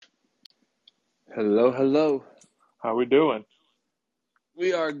Hello, hello. How we doing?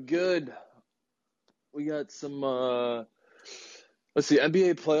 We are good. We got some let's see,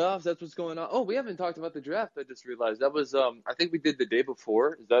 NBA playoffs, that's what's going on. Oh, we haven't talked about the draft, I just realized. That was I think we did the day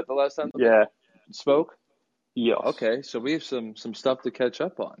before. Is that the last time that we Yeah. spoke? Yes. Okay, so we have some stuff to catch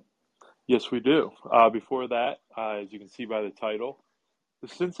up on. Yes, we do. Before that, as you can see by the title, the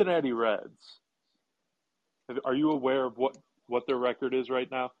Cincinnati Reds. Are you aware of what their record is right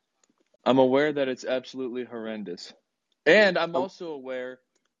now? I'm aware that it's absolutely horrendous. And I'm Oh, also aware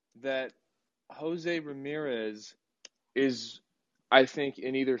that Jose Ramirez is I think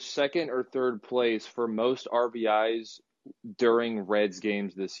in either second or third place for most RBIs during Reds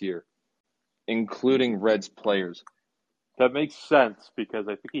games this year, including Reds players. that makes sense because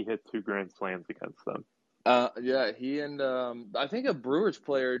I think he hit two grand slams against them. Yeah, he and I think a Brewers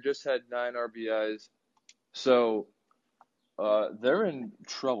player just had 9 RBIs, so they're in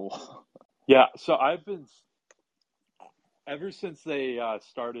trouble. Yeah. So I've been ever since they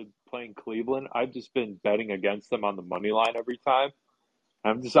started playing Cleveland. I've just been betting against them on the money line every time.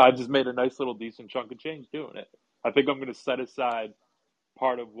 I just made a nice little decent chunk of change doing it. I think I'm going to set aside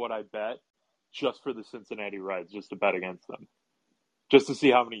part of what I bet just for the Cincinnati Reds, just to bet against them, just to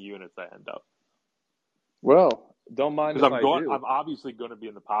see how many units I end up. Well, don't mind Because if I do. I'm obviously going to be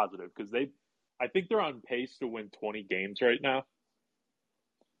in the positive because I think they're on pace to win 20 games right now.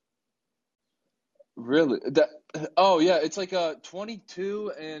 Really? Oh yeah, it's like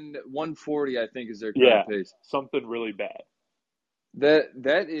 22 and 140 I think is their Yeah, current pace. something really bad.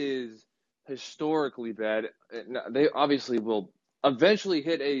 That is historically bad. They obviously will eventually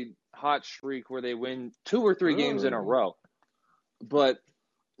hit a hot streak where they win 2 or 3 games in a Oh, row. But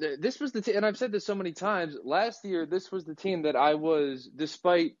this was the team, and I've said this so many times. Last year, this was the team that I was,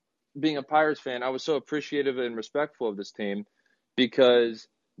 despite being a Pirates fan, I was so appreciative and respectful of this team because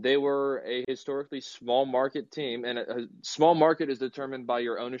they were a historically small market team, and a small market is determined by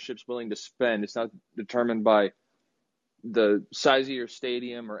your ownership's willing to spend. It's not determined by the size of your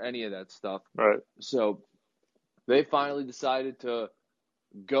stadium or any of that stuff. right. So they finally decided to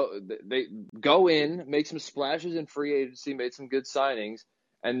they go in, make some splashes in free agency, made some good signings,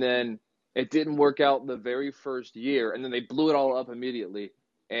 and then it didn't work out the very first year, and then they blew it all up immediately.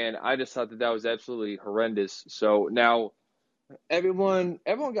 And I just thought that was absolutely horrendous. So now everyone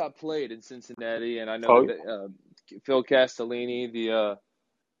got played in Cincinnati, and I know Oh, that Phil Castellini,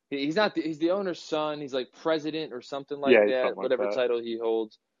 he's the owner's son. He's like president or something like yeah, that, something like whatever that. title he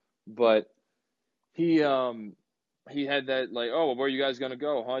holds. But he he had that like, oh, where are you guys gonna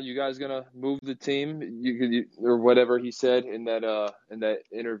go, huh? You guys gonna move the team? Or whatever he said in that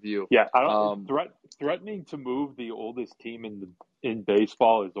interview. Yeah, I don't Um, threatening to move the oldest team in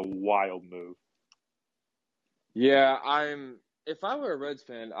baseball is a wild move. yeah, I'm. If I were a Reds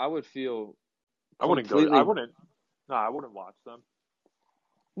fan, I would feel I wouldn't go. I completely. wouldn't. No, I wouldn't watch them.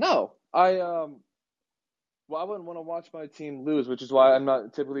 No, well, I wouldn't want to watch my team lose, which is why I'm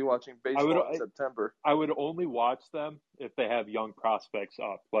not typically watching I would. baseball in September. I would only watch them if they have young prospects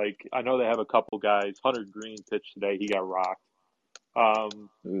up. Like I know they have a couple guys. Hunter Green pitched today; he got rocked.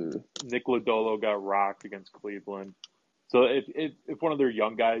 Mm. Nick Lodolo got rocked against Cleveland. So if one of their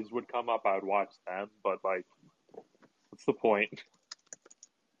young guys would come up, I would watch them. But like, what's the point?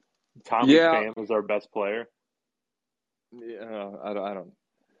 Tommy Yeah, Pham is our best player. yeah, I don't.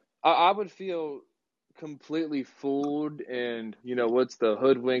 I would feel completely fooled and what's the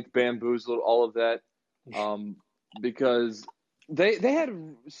hoodwinked, bamboozled, all of that, um, because they had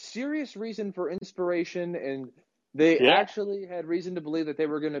serious reason for inspiration and they Yeah, actually had reason to believe that they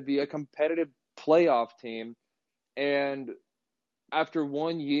were going to be a competitive playoff team. And after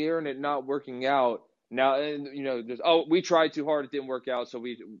 1 year and it not working out, now and there's we tried too hard, it didn't work out, so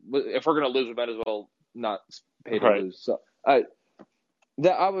if we're going to lose, we might as well not pay to right. lose. So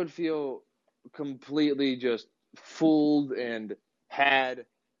I would feel completely just fooled and had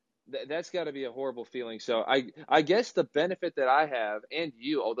that's got to be a horrible feeling. So I guess the benefit that I have and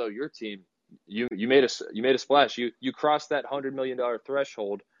you, although your team you made a splash, you crossed that $100 million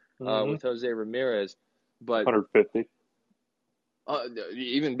threshold Mm-hmm. with Jose Ramirez, but 150.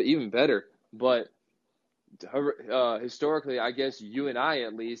 even better. But historically, I guess you and I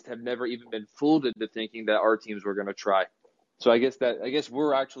at least have never even been fooled into thinking that our teams were going to try. So I guess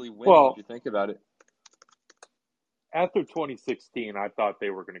we're actually winning if Well, you think about it. after 2016, I thought they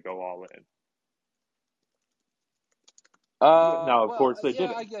were going to go all in. Now, of Well, course, they yeah,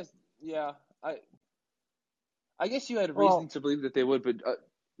 didn't. I guess, yeah, I guess you had reason Well, to believe that they would, but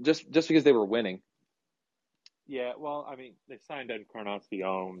just because they were winning. yeah. Well, I mean, they signed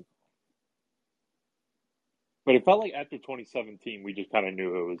Encarnacion, but it felt like after 2017, we just kind of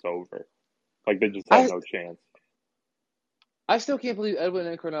knew it was over. Like they just had I no chance. I still can't believe Edwin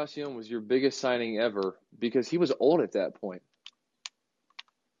Encarnacion was your biggest signing ever because he was old at that point.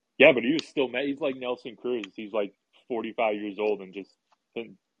 Yeah, but he was still mad. He's like Nelson Cruz. He's like 45 years old and just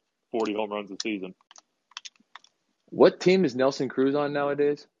hitting 40 home runs a season. What team is Nelson Cruz on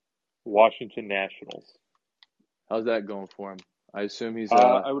nowadays? Washington Nationals. How's that going for him? I assume he's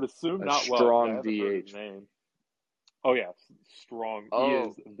I would assume a not well because I strong haven't heard his DH. name. Oh, yeah, strong. He is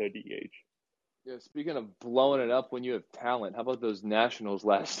Oh, the DH. yeah. Speaking of blowing it up when you have talent, how about those Nationals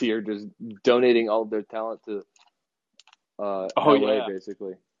last year just donating all of their talent to Oh, LA, yeah.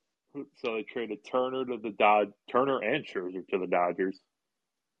 basically? So they traded Turner and Scherzer to the Dodgers.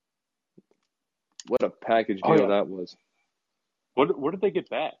 What a package Oh, deal yeah. that was. What did they get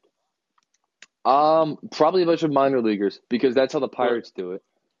back? Probably a bunch of minor leaguers because that's how the Right. Pirates do it.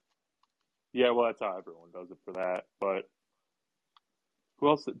 Yeah, well, that's how everyone does it for that. But who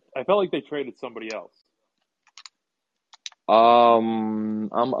else? I felt like they traded somebody else. Um,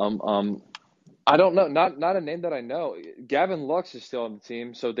 um, um, um, I don't know. Not a name that I know. Gavin Lux is still on the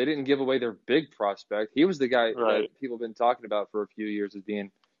team, so they didn't give away their big prospect. He was the guy that Right. people have been talking about for a few years as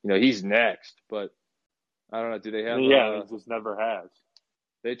being, he's next. But I don't know. Do they have Yeah, and he just never has.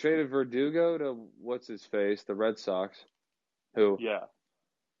 They traded Verdugo to what's his face, the Red Sox. Who Yeah.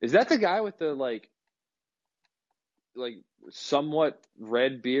 is that? The guy with the like somewhat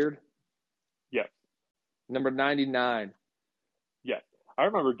red beard, Yeah. number 99. Yeah. I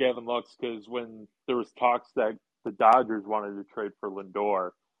remember Gavin Lux because when there was talks that the Dodgers wanted to trade for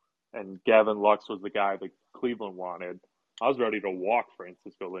Lindor, and Gavin Lux was the guy that Cleveland wanted, I was ready to walk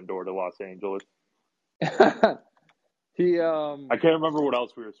Francisco Lindor to Los Angeles. He I can't remember what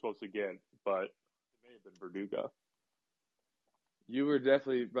else we were supposed to get, but it may have been Verdugo. You were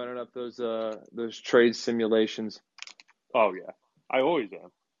definitely running up those trade simulations, Oh yeah, I always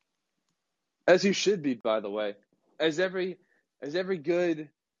am. as you should be, by the way, as every good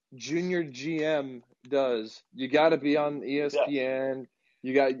junior GM does. You got to be on Yeah, ESPN.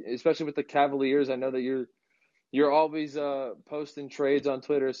 You got, especially with the Cavaliers. I know that you're always posting trades on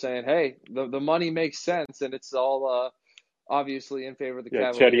Twitter saying, "Hey, the money makes sense," and it's all obviously in favor of the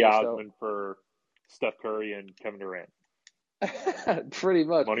yeah. Chetty Cavaliers. So Osman for Steph Curry and Kevin Durant. pretty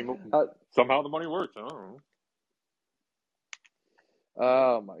much. Money Uh, somehow the money works. I don't know.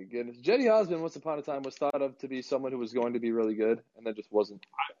 oh my goodness. Jetty Osmond once upon a time was thought of to be someone who was going to be really good, and then just wasn't.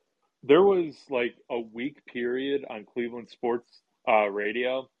 There was like a week period on Cleveland sports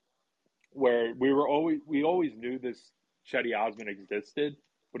radio where we always knew this Chetty Osman existed,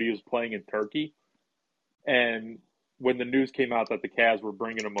 but he was playing in Turkey. And when the news came out that the Cavs were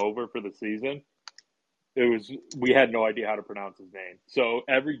bringing him over for the season, we had no idea how to pronounce his name. So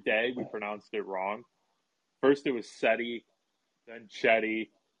every day we pronounced it wrong. First it was Seti, then Chetty,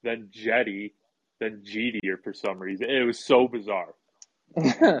 then Jetty, then Jeter for some reason. It was so bizarre.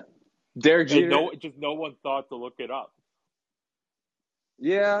 Derek And Jeter. no one thought to look it up.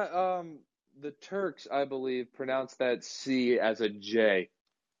 Yeah, the Turks, I believe, pronounce that C as a J.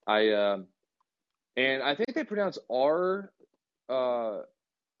 And I think they pronounce R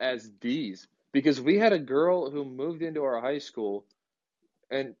as D's because we had a girl who moved into our high school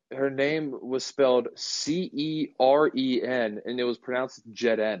and her name was spelled Ceren and it was pronounced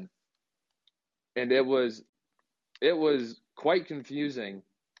Jeten. And it was quite confusing,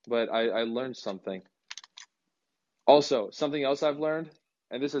 but I learned something. Also, something else I've learned,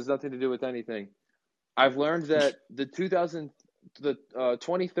 and this has nothing to do with anything. I've learned that the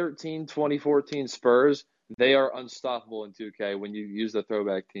 2013-2014 Spurs, they are unstoppable in 2K when you use the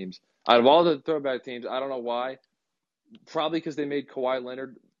throwback teams. Out of all the throwback teams, I don't know why. Probably because they made Kawhi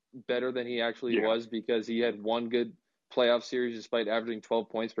Leonard better than he actually Yeah. was because he had one good playoff series despite averaging 12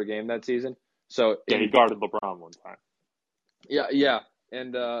 points per game that season. So Yeah, he guarded LeBron one time. yeah.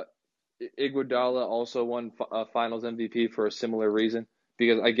 And Iguodala also won Finals MVP for a similar reason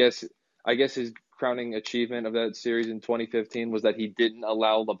because I guess his crowning achievement of that series in 2015 was that he didn't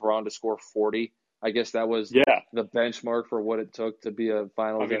allow LeBron to score 40. I guess that was Yeah. the benchmark for what it took to be a I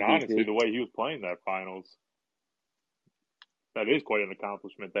Finals mean, honestly, MVP. the way he was playing that finals, that is quite an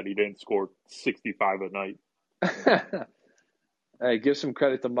accomplishment that he didn't score 65 a night. Hey, give some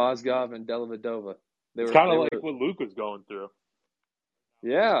credit to Mozgov and Dellavedova. It's kind They of were like what Luke was going through.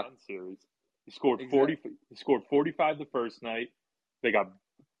 yeah, Sun series. He scored exactly. 40. He scored 45 the first night.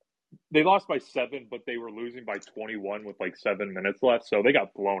 They lost by 7, but they were losing by 21 with like 7 minutes left, so they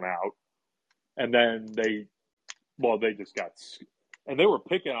got blown out. And then they just got, and they were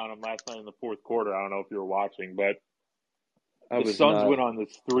picking on him last night in the fourth quarter. I don't know if you were watching, but I the was Suns not. went on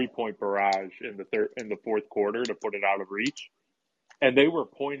this 3-point barrage in the fourth quarter to put it out of reach. and they were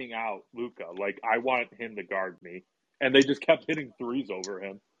pointing out Luka, like, I want him to guard me. And they just kept hitting threes over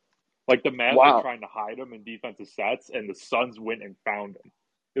him. Like, the Mavs were Wow, trying to hide him in defensive sets, and the Suns went and found him.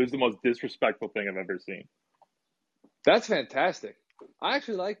 It was the most disrespectful thing I've ever seen. that's fantastic. I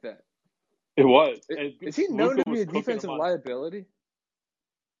actually like that. It was. And Is he known Luka to be was a cooking him defensive on. liability,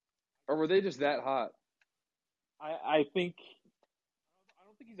 or were they just that hot? I think I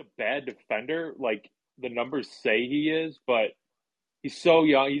don't think he's a bad defender. Like the numbers say he is, but he's so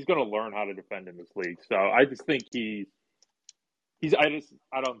young. He's going to learn how to defend in this league. So I just think he's. I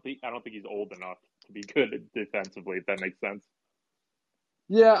don't think he's old enough to be good defensively. If that makes sense.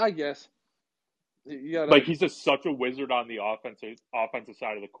 Yeah, I guess you Like gotta. he's just such a wizard on the offensive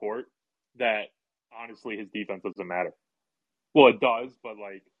side of the court that honestly his defense doesn't matter. Well, it does, but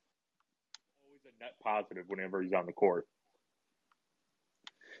like always a net positive whenever he's on the court.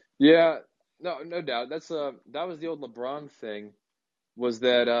 Yeah, no doubt. That was the old LeBron thing. Was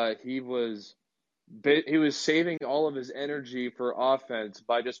that he was saving all of his energy for offense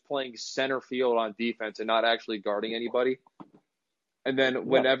by just playing center field on defense and not actually guarding anybody. And then Yeah,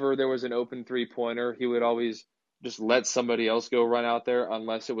 whenever there was an open 3-pointer, he would always just let somebody else go run out there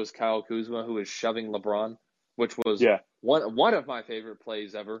unless it was Kyle Kuzma who was shoving LeBron, which was yeah. one of my favorite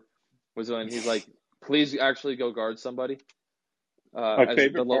plays ever. Was when he's like, "Please actually go guard somebody." My As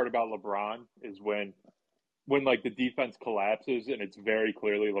favorite part about LeBron is when like the defense collapses and it's very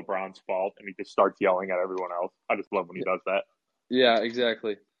clearly LeBron's fault and he just starts yelling at everyone else. I just love when he does that. Yeah,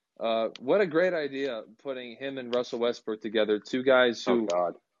 exactly. What a great idea putting him and Russell Westbrook together. Two guys Oh who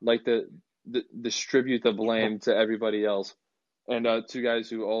God. like to distribute the blame to everybody else, and two guys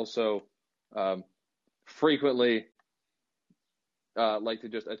who also frequently like to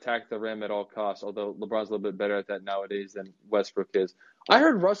just attack the rim at all costs. Although LeBron's a little bit better at that nowadays than Westbrook is. I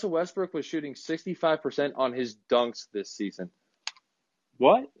heard Russell Westbrook was shooting 65% on his dunks this season.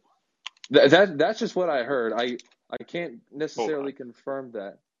 What? That's just what I heard. I can't Hold necessarily on. confirm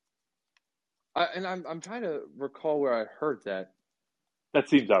that. I'm trying to recall where I heard that. That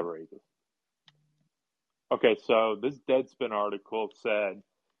seems outrageous. Okay, so this Deadspin article said,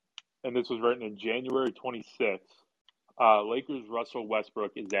 and this was written in January 26th, Lakers Russell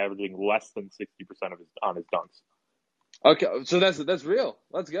Westbrook is averaging less than 60% of his dunks. Okay, so that's real.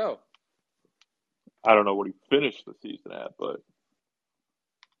 Let's go. I don't know what he finished the season at, but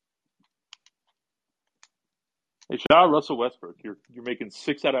hey, shout out Russell Westbrook. You're making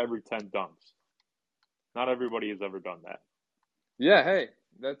 6 out of every 10 dunks. Not everybody has ever done that. Yeah, hey,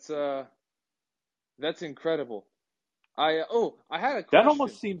 that's incredible. I had a That question.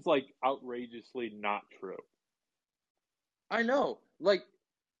 almost seems like outrageously not true. I know. Like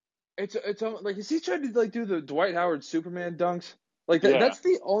it's like is he trying to like do the Dwight Howard Superman dunks? Like Yeah, that's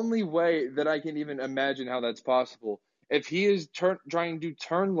the only way that I can even imagine how that's possible. If he is trying to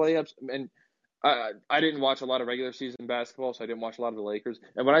turn layups and I didn't watch a lot of regular season basketball, so I didn't watch a lot of the Lakers.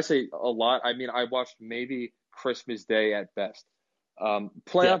 And when I say a lot, I mean I watched maybe Christmas Day at best. yeah.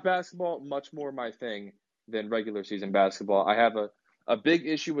 Playoff basketball, much more my thing than regular season basketball. I have a big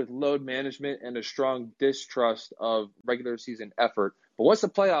issue with load management and a strong distrust of regular season effort. But once the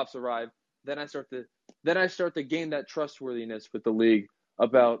playoffs arrive, then I start to gain that trustworthiness with the league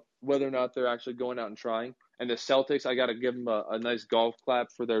about whether or not they're actually going out and trying. And the Celtics, I got to give them a nice golf clap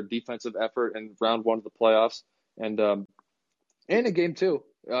for their defensive effort in round one of the playoffs, and in game two.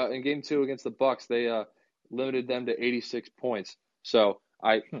 In game two against the Bucks, they limited them to 86 points. So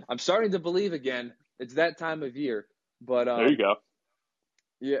I'm starting to believe again. It's that time of year, but There you go.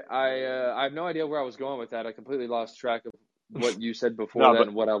 yeah, I have no idea where I was going with that. I completely lost track of what you said before No, that but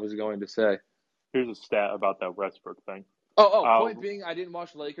and what I was going to say. here's a stat about that Westbrook thing. Point being, I didn't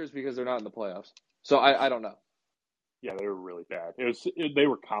watch the Lakers because they're not in the playoffs, so I don't know. Yeah, they were really bad. They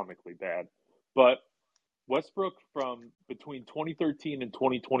were comically bad. But Westbrook from between 2013 and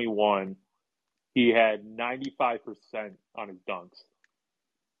 2021, he had 95% on his dunks.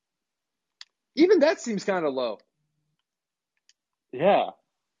 Even that seems kind of low. Yeah.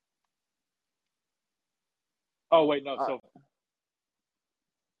 Oh wait, no. Uh, So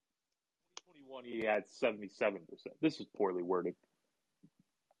 2021 he had 77%. This is poorly worded.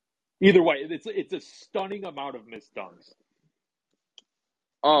 Either way, it's a stunning amount of missed dunks.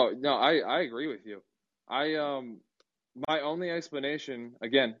 oh no, I agree with you. I my only explanation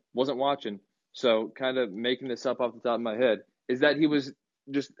again wasn't watching, so kind of making this up off the top of my head is that he was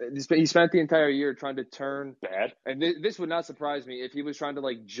just he spent the entire year trying to turn. Bad. And this would not surprise me if he was trying to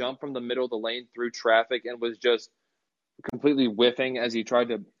like jump from the middle of the lane through traffic and was just completely whiffing as he tried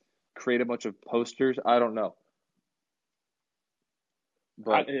to create a bunch of posters. I don't know,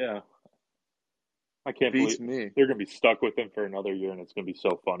 but Yeah. I can't believe beats me. they're going to be stuck with him for another year, and it's going to be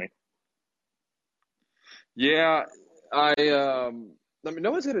so funny. Yeah, I mean,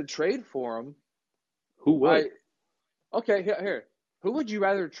 no one's gonna trade for him. Who would? I Okay, here. Who would you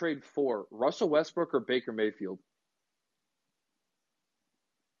rather trade for, Russell Westbrook or Baker Mayfield?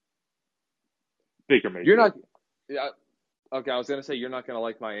 Baker You're Mayfield. not. Yeah. Okay, I was gonna say you're not gonna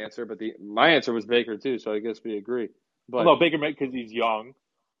like my answer, but the my answer was Baker too, so I guess we agree. Well, But no, Baker Mayfield because he's young.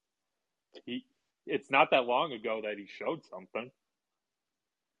 He. It's not that long ago that he showed something.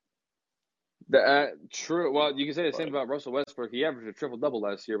 true. Well, you can say the same But about Russell Westbrook. He averaged a triple double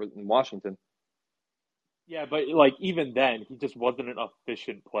last year in Washington. yeah, but like even then, he just wasn't an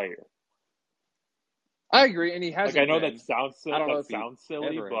efficient player. I agree, and he Like I hasn't know been. I don't know that if he sounds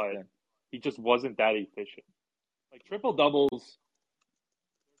silly, ever has but been. he just wasn't that efficient. Like triple doubles,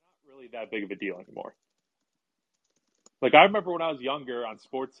 they're not really that big of a deal anymore. Like I remember when I was younger on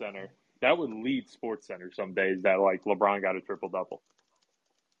Sports Center, that would lead Sports Center some days that like LeBron got a triple double.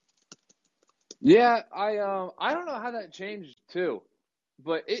 Yeah, I don't know how that changed too,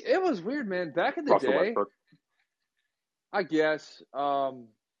 but it was weird, man. Back in the Russell day, Westbrook. I guess.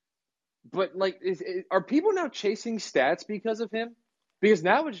 But like, are people now chasing stats because of him? Because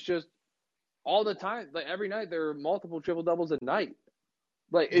now it's just all the time, like every night there are multiple triple doubles a night.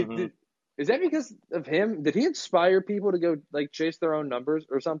 Like, Hmm. is that because of him? Did he inspire people to go like chase their own numbers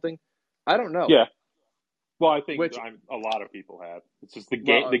or something? I don't know. Yeah. Well, I think Which, a lot of people have. It's just the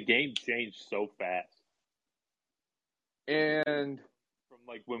game. well, The game changed so fast and from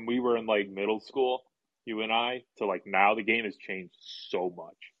like when we were in like middle school, you and I, to like now. The game has changed so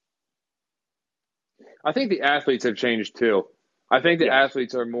much. I think the athletes have changed too. I think the Yes.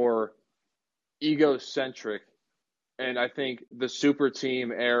 athletes are more egocentric, and I think the super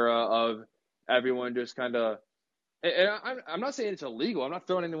team era of everyone just kind of. And I'm not saying it's illegal. I'm not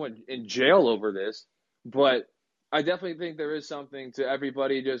throwing anyone in jail over this, but I definitely think there is something to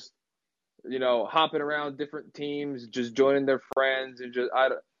everybody just hopping around different teams, just joining their friends, and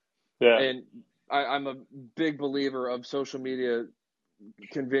Yeah. and I'm a big believer of social media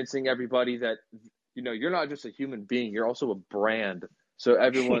convincing everybody that you're not just a human being, you're also a brand. So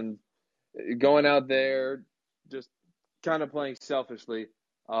everyone going out there just kind of playing selfishly,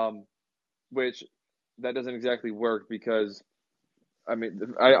 um, which that doesn't exactly work because I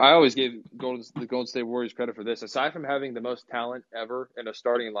mean I always gave the Golden State Warriors credit for this. Aside from having the most talent ever in a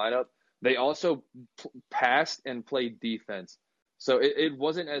starting lineup, they also passed and played defense. So it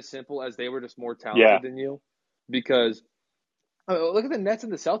wasn't as simple as they were just more Yeah. talented than you, because look at the Nets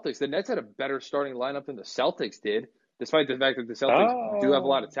and the Celtics. The Nets had a better starting lineup than the Celtics did, despite the fact that the Celtics do have a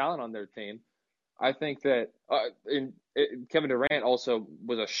lot of talent on their team. I think that Kevin Durant also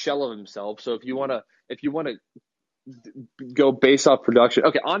was a shell of himself. So if you want to go based off production,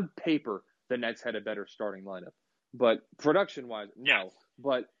 okay, on paper the Nets had a better starting lineup, but production wise, no. Yes.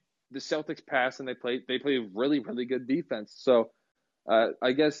 But the Celtics passed and they played really really good defense. So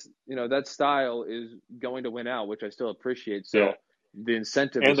I guess that style is going to win out, which I still appreciate. Yeah. So the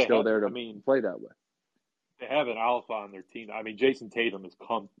incentive And is they still have. there I to mean, play that way. they have an alpha on their team. I mean, Jason Tatum is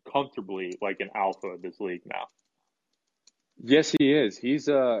comfortably like an alpha of this league now. Yes, he is. He's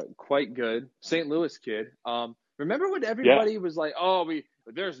quite good. St. Louis kid. Remember when Yeah. everybody was like, "Oh,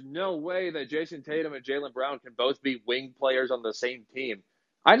 there's no way that Jason Tatum and Jaylen Brown can both be wing players on the same team."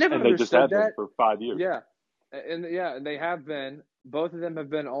 I never And they just understood have been that. for 5 years. Yeah, and they have been. Both of them have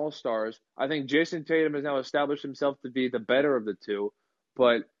been all stars. I think Jason Tatum has now established himself to be the better of the two,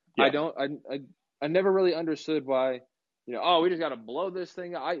 but I Yes. don't. I never really understood why. Oh, we just got to blow this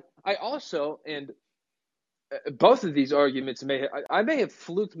thing. I also and both of these arguments I may have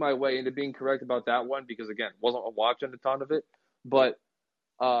fluked my way into being correct about that one because again wasn't watching a ton of it, but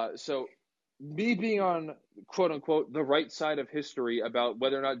so me being on quote unquote the right side of history about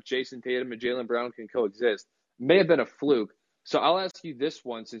whether or not Jason Tatum and Jaylen Brown can coexist may have been a fluke. So I'll ask you this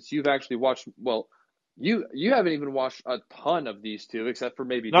one, since you've actually watched. Well, you haven't even watched a ton of these two except for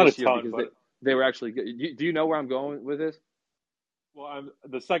maybe Not a this year ton, because they but they were actually good. Do you know where I'm going with this? well,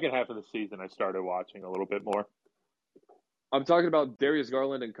 the second half of the season I started watching a little bit more. I'm talking about Darius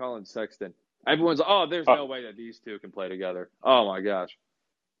Garland and Colin Sexton. Everyone's like, oh, there's Uh, no way that these two can play together. Oh my gosh.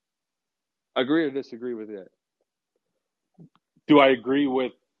 Agree or disagree with it? do I agree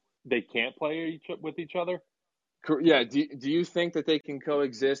with they can't play with each other? Yeah. Do you think that they can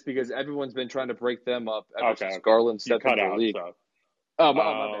coexist? Because everyone's been trying to break them up ever Okay, since okay. Garland You stepped cut into the out, league. so Oh, my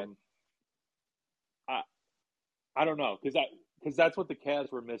bad. um, I I don't know because that's what the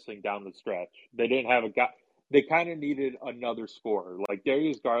Cavs were missing down the stretch. They didn't have a guy. They kind of needed another scorer. Like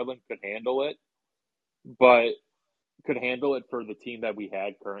Darius Garland could handle it, but could handle it for the team that we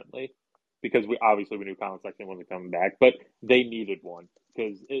had currently. because we knew Colin Sexton wasn't coming back, but they needed one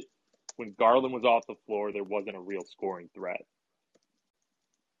because when Garland was off the floor, there wasn't a real scoring threat.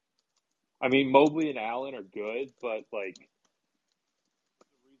 I mean, Mobley and Allen are good, but like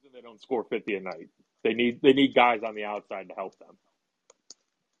the reason they don't score 50 a night, they need guys on the outside to help them.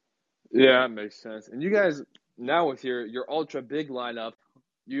 Yeah, that makes sense. And you guys now with your ultra big lineup,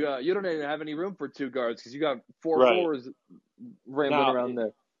 you don't even have any room for two guards because you got four Right. fours rambling around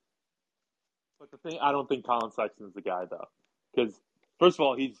there. But the thing, I don't think Colin Sexton's the guy though, because first of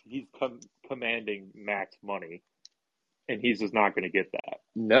all, he's commanding max money, and he's just not going to get that.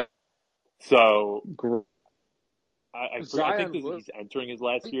 No. So I think Zion he's entering his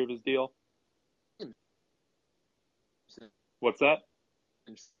last year of his deal. Williamson What's that?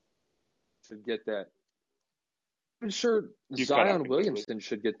 should get that. I'm sure You cut out Zion completely. Williamson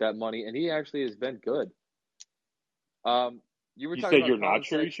should get that money, and he actually has been good. You were You talking say about you're Colin not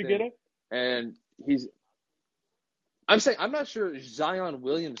sure you should get Sexton, it? and I'm saying I'm not sure Zion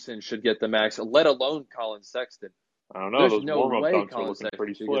Williamson should get the max, let alone Colin Sexton. I don't know. There's Those no warm-up way dunks are Colin looking Sexton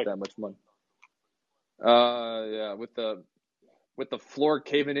pretty should slick. get that much money. Yeah, with the floor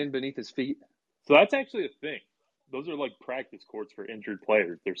caving in beneath his feet. So that's actually a thing. Those are like practice courts for injured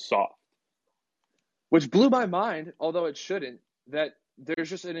players. They're soft. Which blew my mind, although it shouldn't, that there's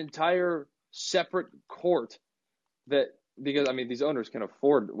just an entire separate court because I mean these owners can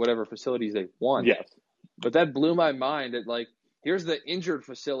afford whatever facilities they want. Yes. But that blew my mind that like here's the injured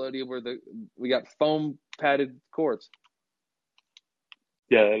facility where we got foam padded courts.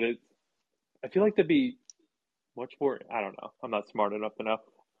 Yeah, I feel like that'd be much more. I don't know. I'm not smart enough to know,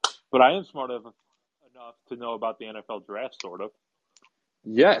 but I am smart enough to know about the NFL draft, sort of.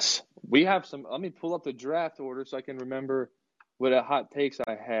 Yes, we have some. Let me pull up the draft order so I can remember what hot takes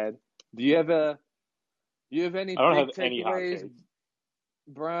I had. Do you have any I don't big have any hot takeaways? takes.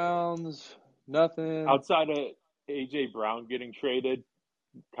 Browns, nothing. Outside of AJ Brown getting traded,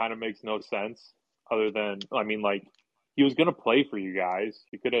 kind of makes no sense. Other than, I mean, like he was gonna play for you guys.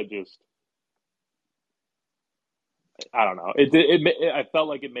 You could have just. I don't know. I felt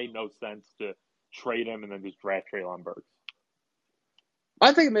like it made no sense to trade him and then just draft Treylon Burks.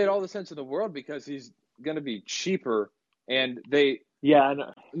 I think it made all the sense in the world because he's going to be cheaper, and Yeah,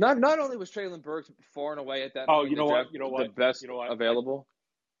 not only was Treylon Burks far and away at that oh, point you know what? the best available.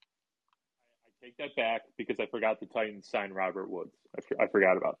 I take that back because I forgot the Titans signed Robert Woods. I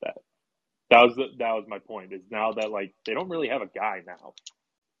forgot about that. That was my point. Is now that like they don't really have a guy now.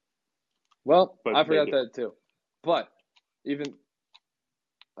 Well, But I forgot that too. But even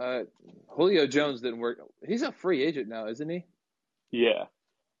Julio Jones didn't work. He's a free agent now, isn't he? Yeah.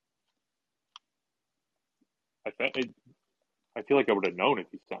 I feel like I would have known if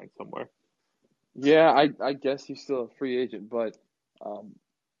he signed somewhere. Yeah, I guess he's still a free agent, but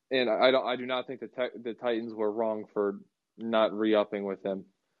and I do not think the Titans were wrong for not re-upping with him.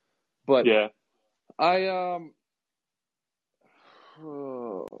 But yeah, I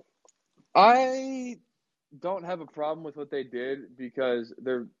don't have a problem with what they did because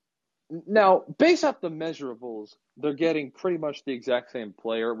they're now based off the measurables, they're getting pretty much the exact same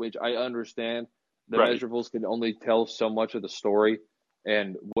player, which I understand. The right. measurables can only tell so much of the story,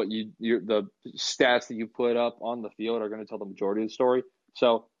 and what the stats that you put up on the field are going to tell the majority of the story.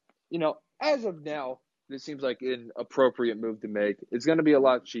 So, as of now, this seems like an appropriate move to make. It's going to be a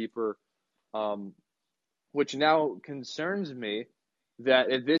lot cheaper, which now concerns me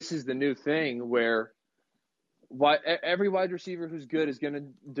that if this is the new thing where every wide receiver who's good is going to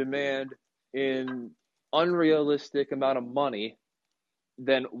demand an unrealistic amount of money,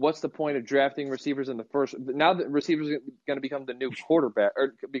 then what's the point of drafting receivers in the first? Now that receivers are going to become the new quarterback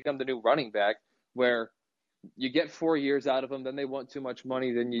or become the new running back, where you get 4 years out of them, then they want too much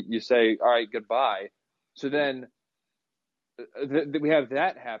money, then you say, all right, goodbye. So then we have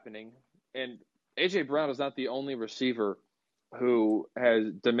that happening, and A.J. Brown is not the only receiver who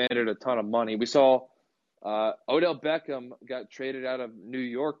has demanded a ton of money. We saw Odell Beckham got traded out of New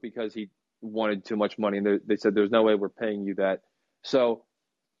York because he wanted too much money, and they said there's no way we're paying you that. So,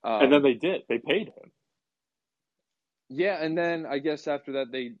 and then they did. They paid him. Yeah, and then I guess after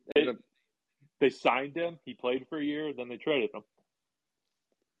that they signed him. He played for a year. Then they traded him.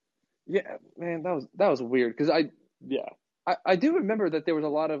 Yeah, man, that was weird because I do remember that there was a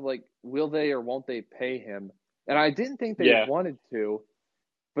lot of like, will they or won't they pay him? And I didn't think they wanted to,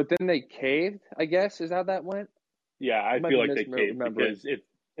 but then they caved, I guess, is how that went. Yeah, I feel like they caved because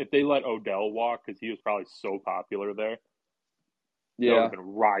if they let Odell walk, because he was probably so popular there, there would have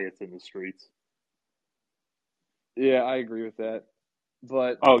been riots in the streets. Yeah, I agree with that.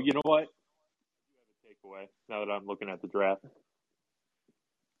 But you know what? I do have a takeaway now that I'm looking at the draft.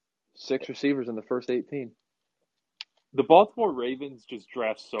 6 receivers in the first 18. The Baltimore Ravens just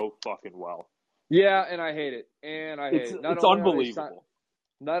draft so fucking well. Yeah, and I hate it. It's unbelievable.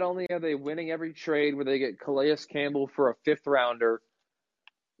 Not only are they winning every trade where they get Calais Campbell for a 5th rounder,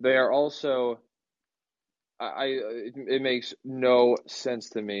 they are also it makes no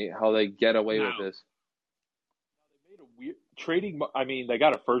sense to me how they get away with this. They made a weird trading. I mean, they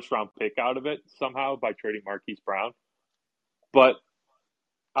got a first-round pick out of it somehow by trading Marquise Brown. But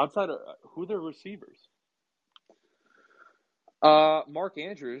outside of who are their receivers? Mark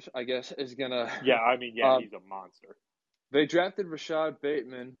Andrews, I guess, is gonna. Yeah, I mean, he's a monster. They drafted Rashad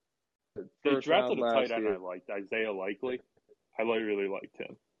Bateman. They drafted a tight end year. I liked, Isaiah Likely. I really liked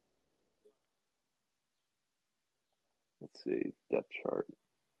him. Let's see, depth chart.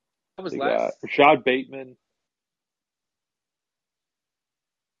 That was they last. got Rashad Bateman.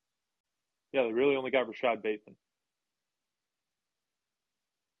 Yeah, they really only got Rashad Bateman.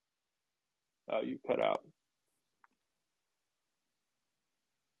 You cut out.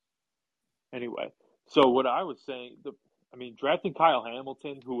 Anyway, so what I was saying, drafting Kyle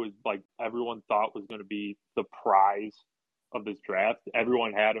Hamilton, who was like everyone thought was going to be the prize of this draft.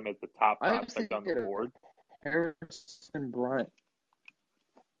 Everyone had him as the top prospect on the board. Harrison Bryant.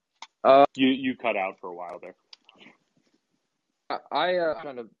 You cut out for a while there. I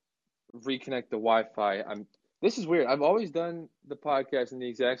trying to reconnect the Wi-Fi. This is weird. I've always done the podcast in the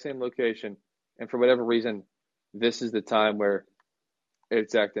exact same location, and for whatever reason, this is the time where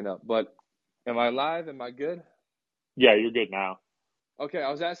it's acting up. But am I live? Am I good? Yeah, you're good now. Okay, I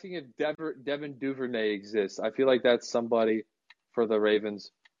was asking if Devin Duvernay exists. I feel like that's somebody for the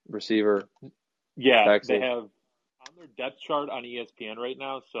Ravens receiver. Yeah, Texas. They have on their depth chart on ESPN right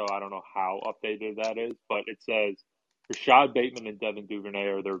now, so I don't know how updated that is, but it says Rashad Bateman and Devin Duvernay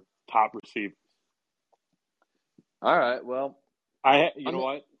are their top receivers. All right, well. You know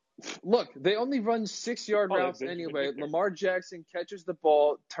what? Look, they only run 6-yard routes anyway. Victor. Lamar Jackson catches the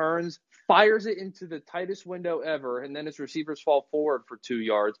ball, turns, fires it into the tightest window ever, and then his receivers fall forward for 2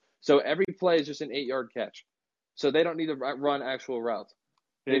 yards. So every play is just an 8-yard catch. So they don't need to run actual routes.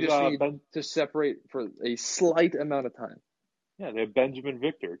 They just need to separate for a slight amount of time. Yeah, they have Benjamin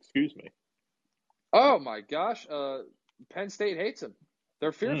Victor. Excuse me. Oh, my gosh. Penn State hates him.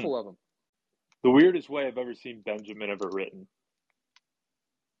 They're fearful of him. The weirdest way I've ever seen Benjamin ever written.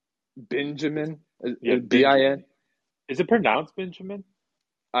 Benjamin? Yeah, B-I-N? Is it pronounced Benjamin?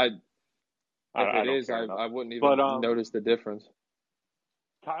 If it is, I wouldn't even notice the difference.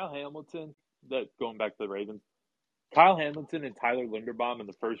 Kyle Hamilton, going back to the Ravens, Kyle Hamilton and Tyler Linderbaum in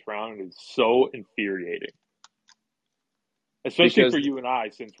the first round is so infuriating. Especially for you and I,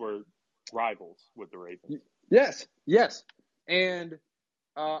 since we're rivals with the Ravens. Yes. And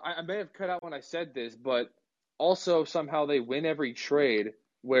I may have cut out when I said this, but also somehow they win every trade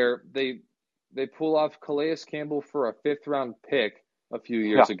where they pull off Calais Campbell for a 5th-round pick a few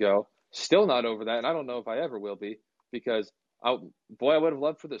years ago. Still not over that, and I don't know if I ever will be because, I would have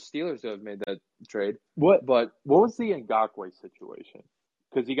loved for the Steelers to have made that trade. What was the Ngakoue situation?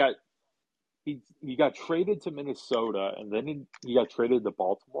 Because he got traded to Minnesota, and then he got traded to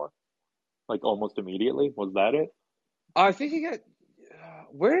Baltimore, like almost immediately. Was that it? I think he got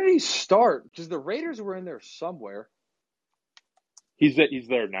 – where did he start? Because the Raiders were in there somewhere. He's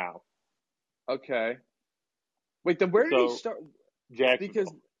there now. Okay. Wait, then where did he start?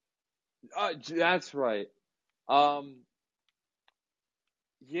 Jacksonville. Because that's right.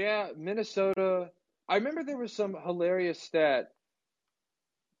 Yeah, Minnesota. I remember there was some hilarious stat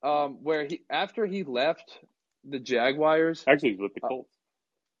where after he left the Jaguars. Actually, he's with the Colts.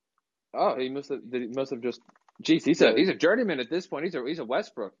 He must have just. Geez, he's a journeyman at this point. He's a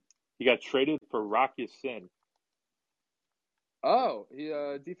Westbrook. He got traded for Rocky Sin. Oh, he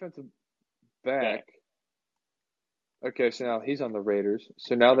defensive back. Okay, so now he's on the Raiders.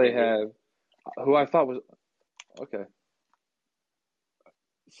 So now they have who I thought was okay.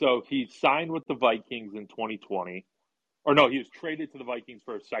 So he signed with the Vikings in 2020. Or no, he was traded to the Vikings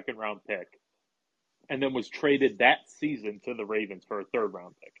for a 2nd-round pick. And then was traded that season to the Ravens for a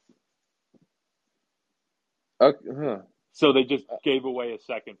 3rd-round pick. Okay. So they just gave away a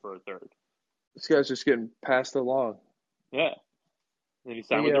 2nd for a 3rd. This guy's just getting passed along. Yeah. And he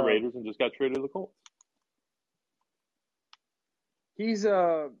signed with the Raiders and just got traded to the Colts.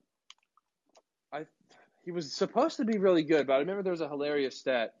 He was supposed to be really good, but I remember there was a hilarious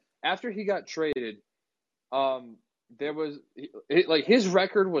stat. After he got traded, there was his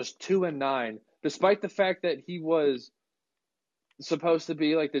record was 2-9, despite the fact that he was supposed to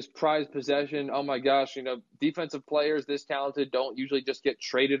be like this prized possession. Oh my gosh, defensive players this talented don't usually just get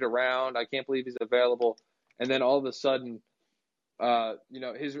traded around. I can't believe he's available. And then all of a sudden,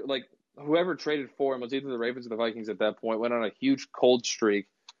 his whoever traded for him was either the Ravens or the Vikings at that point, went on a huge cold streak,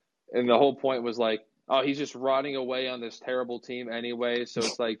 and the whole point was like, oh, he's just rotting away on this terrible team anyway, so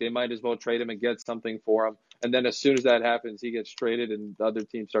it's like they might as well trade him and get something for him. And then as soon as that happens, he gets traded and the other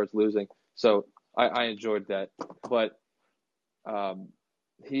team starts losing. So I enjoyed that. But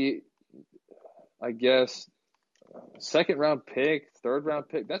he, I guess, second round pick, third round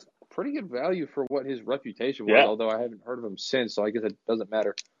pick, that's pretty good value for what his reputation was, although I haven't heard of him since, so I guess it doesn't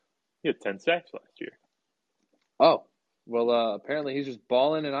matter. He had 10 sacks last year. Oh, well, apparently he's just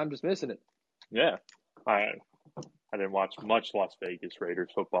balling and I'm just missing it. Yeah. I didn't watch much Las Vegas Raiders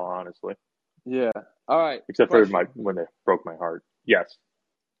football, honestly. Yeah. All right. Except for when they broke my heart. Yes.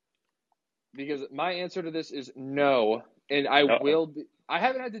 Because my answer to this is no, and I will be. I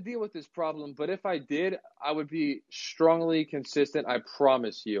haven't had to deal with this problem, but if I did, I would be strongly consistent, I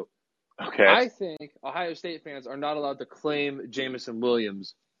promise you. Okay. I think Ohio State fans are not allowed to claim Jameson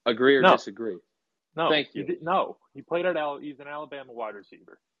Williams. Agree or disagree? No. Thank you. No. He played he's an Alabama wide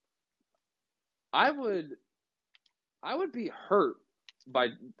receiver. I would be hurt by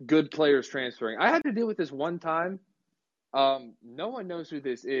good players transferring. I had to deal with this one time. No one knows who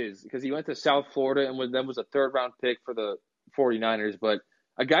this is because he went to South Florida and then was a third-round pick for the 49ers. But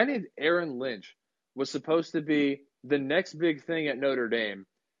a guy named Aaron Lynch was supposed to be the next big thing at Notre Dame,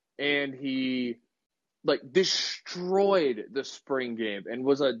 and he destroyed the spring game and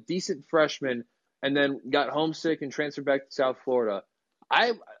was a decent freshman and then got homesick and transferred back to South Florida.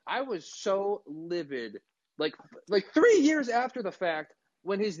 I was so livid. Like 3 years after the fact,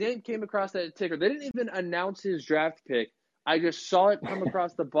 when his name came across that ticker, they didn't even announce his draft pick. I just saw it come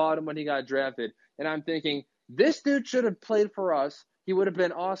across the bottom when he got drafted, and I'm thinking, this dude should have played for us. He would have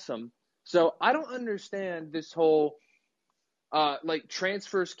been awesome. So I don't understand this whole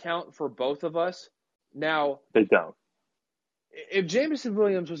transfers count for both of us. Now they don't. If Jameson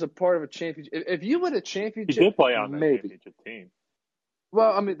Williams was a part of a championship, if you win a championship, he did play on the maybe. Championship team.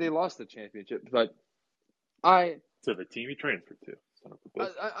 Well, I mean, they lost the championship, but to the team he transferred to.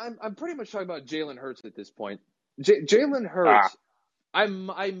 I'm pretty much talking about Jalen Hurts at this point. Jalen Hurts, I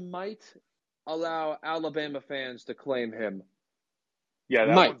might allow Alabama fans to claim him. Yeah,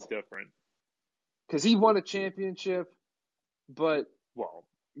 that one's different. Because he won a championship, but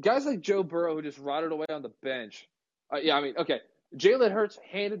guys like Joe Burrow who just rotted away on the bench. Jalen Hurts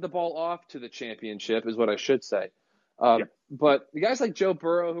handed the ball off to the championship is what I should say. But the guys like Joe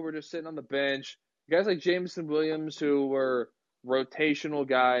Burrow who were just sitting on the bench, guys like Jameson Williams who were rotational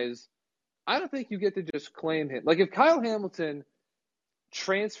guys, I don't think you get to just claim him. Like if Kyle Hamilton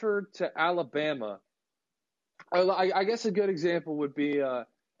transferred to Alabama, I guess a good example would be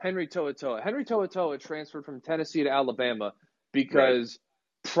Henry To'oTo'o. Henry To'oTo'o transferred from Tennessee to Alabama because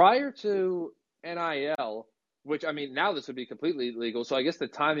prior to NIL, which, I mean, now this would be completely legal, so I guess the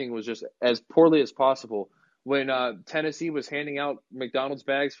timing was just as poorly as possible. When Tennessee was handing out McDonald's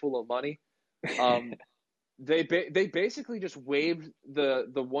bags full of money, they basically just waived the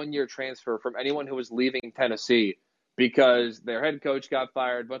 1 year transfer from anyone who was leaving Tennessee because their head coach got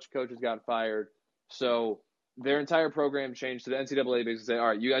fired, a bunch of coaches got fired, so their entire program changed to the NCAA basically say, all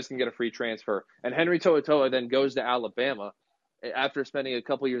right, you guys can get a free transfer. And Henry To'oTo'o then goes to Alabama after spending a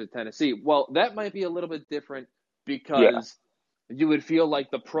couple years at Tennessee. Well, that might be a little bit different because you would feel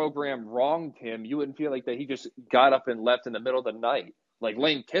like the program wronged him. You wouldn't feel like that he just got up and left in the middle of the night like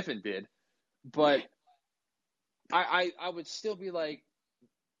Lane Kiffin did. But I would still be like,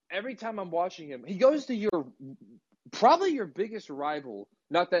 every time I'm watching him, he goes to probably your biggest rival.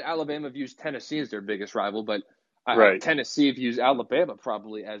 Not that Alabama views Tennessee as their biggest rival, but Tennessee views Alabama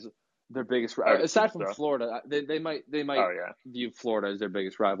probably as their biggest rival. Aside from Florida, they might view Florida as their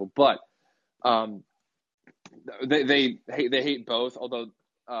biggest rival, but they hate both. Although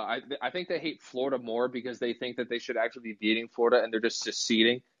I think they hate Florida more because they think that they should actually be beating Florida and they're just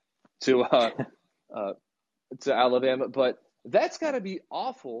seceding to Alabama. But that's got to be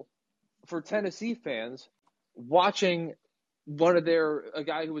awful for Tennessee fans watching a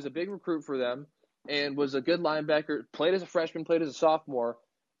guy who was a big recruit for them and was a good linebacker, played as a freshman, played as a sophomore,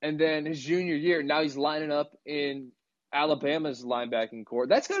 and then his junior year, now he's lining up in Alabama's linebacking corps.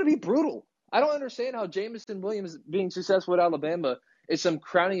 That's got to be brutal. I don't understand how Jameson Williams being successful at Alabama is some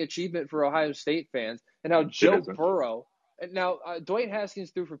crowning achievement for Ohio State fans, and how Joe Burrow – and now Dwayne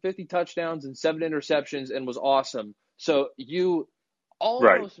Haskins threw for 50 touchdowns and 7 interceptions and was awesome. So you –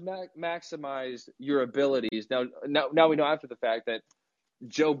 almost maximized your abilities. Now we know after the fact that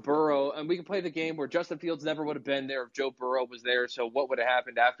Joe Burrow, and we can play the game where Justin Fields never would have been there if Joe Burrow was there. So what would have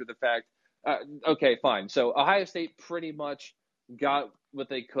happened after the fact? Okay, fine. So Ohio State pretty much got what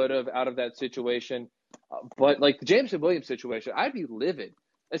they could have out of that situation. But like the Jameson Williams situation, I'd be livid,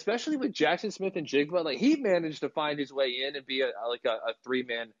 especially with Jackson Smith and Jigba. Like he managed to find his way in and be a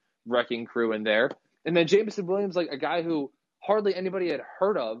 3-man wrecking crew in there. And then Jameson Williams, like a guy who hardly anybody had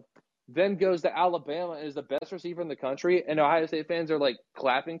heard of, then goes to Alabama and is the best receiver in the country, and Ohio State fans are like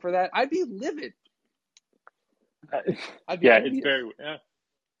clapping for that. I'd be livid. It's very. Yeah.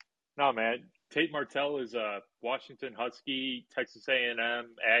 No, man. Tate Martell is a Washington Husky, Texas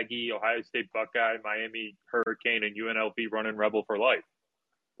A&M, Aggie, Ohio State Buckeye, Miami Hurricane, and UNLV running rebel for life.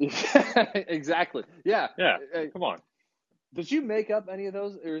 Exactly. Yeah. Yeah. Come on. Did you make up any of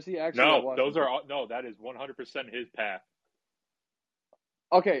those, or is he actually at Washington? Those are all, no. That is 100% his path.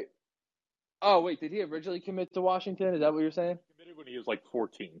 Okay. Oh wait, did he originally commit to Washington? Is that what you're saying? He committed when he was like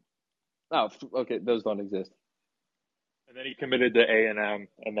 14. Oh, okay. Those don't exist. And then he committed to A&M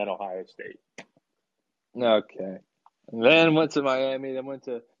and then Ohio State. Okay. And then went to Miami. Then went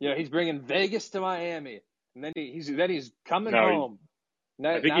to he's bringing Vegas to Miami, and then he's coming home.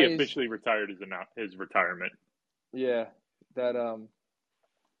 I think he officially retired his retirement. Yeah, that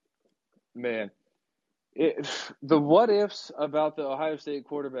man, the what ifs about the Ohio State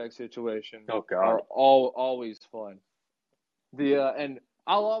quarterback situation are always fun. And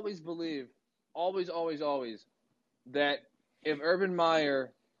I'll always believe, always, that if Urban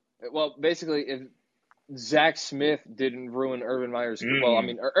Meyer, basically if Zach Smith didn't ruin Urban Meyer's,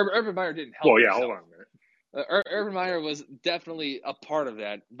 Urban Meyer didn't help. Well, yeah, hold on a minute. Urban Meyer was definitely a part of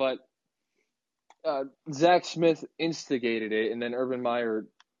that, but Zach Smith instigated it, and then Urban Meyer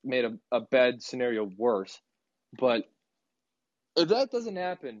made a bad scenario worse. But if that doesn't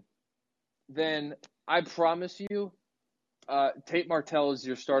happen, then I promise you, Tate Martell is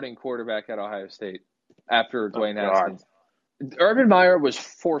your starting quarterback at Ohio State after Dwayne Haskins. Urban Meyer was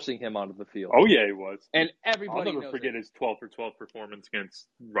forcing him onto the field. Oh, yeah, he was. And everybody I'll never forget his 12 for 12 performance against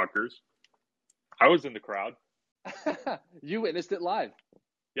Rutgers. I was in the crowd. You witnessed it live.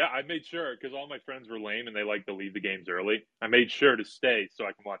 Yeah, I made sure, because all my friends were lame and they like to leave the games early. I made sure to stay so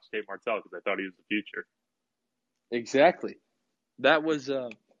I can watch Tate Martell because I thought he was the future. Exactly. That was,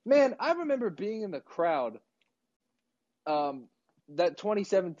 man, I remember being in the crowd that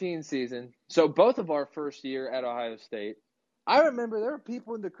 2017 season. So both of our first year at Ohio State. I remember there were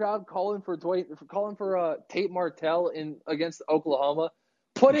people in the crowd calling for Tate Martell against Oklahoma,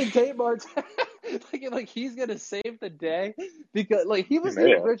 putting Tate Martell like he's gonna save the day because like he was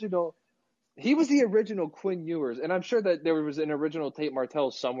the original. He was the original Quinn Ewers, and I'm sure that there was an original Tate Martell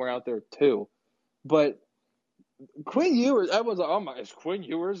somewhere out there too. But Quinn Ewers, everyone's like, oh my, is Quinn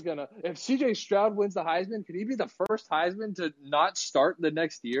Ewers gonna? If C.J. Stroud wins the Heisman, could he be the first Heisman to not start the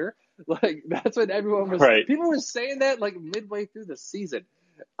next year? Like that's what everyone was. Right. People were saying that like midway through the season,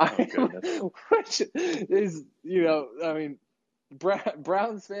 which is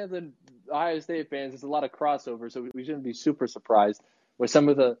Browns fans and Ohio State fans. There's a lot of crossover, so we shouldn't be super surprised with some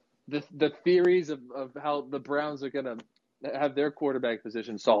of the theories of how the Browns are gonna have their quarterback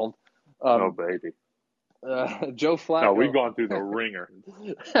position solved. Oh baby. Joe Flacco. No, we've gone through the ringer.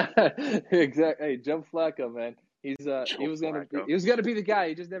 Exactly. Hey, Joe Flacco, man. He was gonna be the guy.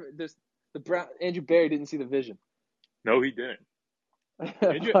 He just never. Andrew Berry didn't see the vision. No, he didn't.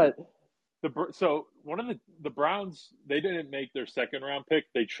 So one of the Browns, they didn't make their second round pick.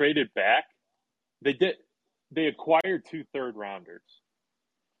 They traded back. They acquired 2 third-rounders.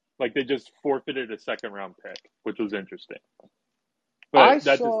 Like they just forfeited a second round pick, which was interesting. But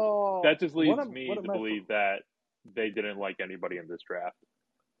that just leads me to believe that they didn't like anybody in this draft.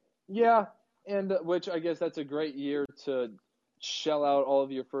 Yeah, and which I guess that's a great year to shell out all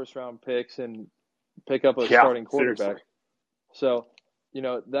of your first-round picks and pick up a starting quarterback. Seriously. So,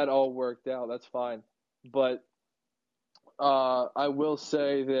 that all worked out. That's fine. But I will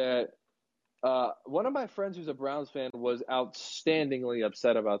say that one of my friends who's a Browns fan was outstandingly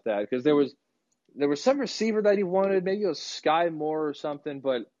upset about that because there was some receiver that he wanted, maybe it was Sky Moore or something,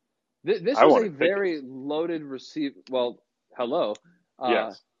 but this was a very loaded receiver. Well, hello.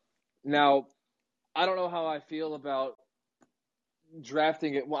 Yes. Now, I don't know how I feel about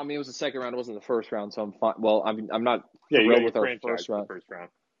drafting it. Well, I mean, it was the second round. It wasn't the first round, so I'm fine. Well, I'm not thrilled with our first round.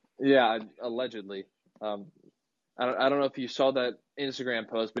 Yeah, allegedly. I don't know if you saw that Instagram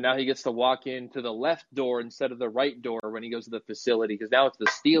post, but now he gets to walk into the left door instead of the right door when he goes to the facility because now it's the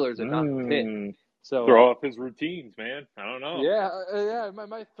Steelers and not Pitt. So throw off his routines, man. I don't know. Yeah, it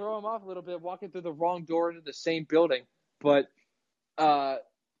might throw him off a little bit walking through the wrong door into the same building. But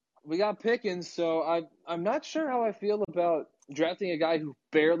we got Pickens, so I'm not sure how I feel about drafting a guy who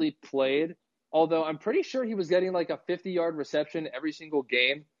barely played. Although I'm pretty sure he was getting like a 50-yard reception every single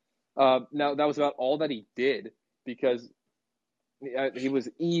game. Now that was about all that he did because He was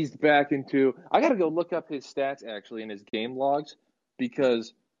eased back into. I got to go look up his stats actually in his game logs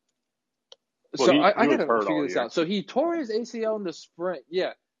because. Well, So he I got was to hurt figure all this year. out. So he tore his ACL in the spring,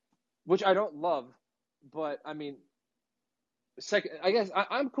 yeah, which I don't love, but I mean, second. I guess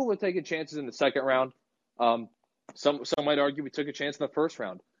I'm cool with taking chances in the second round. Um, some might argue we took a chance in the first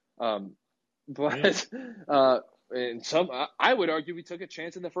round, but and I would argue we took a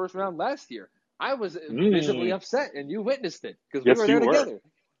chance in the first round last year. I was visibly Mm. upset, and you witnessed it because we Yes, were there you were. together.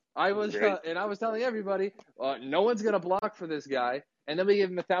 I was, Great. and I was telling everybody, no one's gonna block for this guy. And then we gave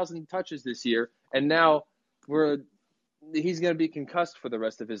him 1,000 touches this year, and now he's gonna be concussed for the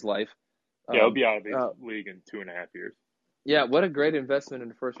rest of his life. Yeah, he'll be out of the Uh, league in 2.5 years. yeah, what a great investment in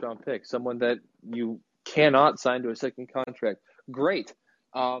a first round pick. Someone that you cannot sign to a second contract. Great.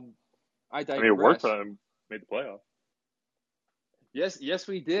 I I mean, it worked digress. for them. Made the playoffs. Yes,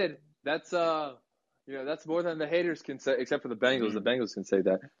 we did. That's that's more than the haters can say, except for the Bengals. The Mm. Bengals can say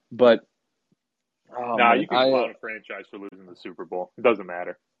that. But oh Nah, man, you can clown a franchise for losing the Super Bowl. It doesn't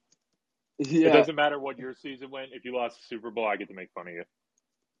matter. It yeah, doesn't matter what your season went. If you lost the Super Bowl, I get to make fun of you.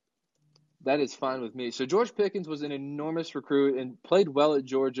 that is fine with me. So George Pickens was an enormous recruit and played well at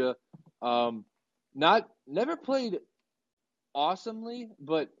Georgia. Never played awesomely,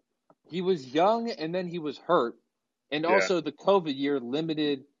 but he was young and then he was hurt. And Yeah. also the COVID year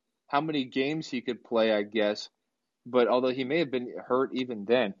limited how many games he could play, I guess. But although he may have been hurt even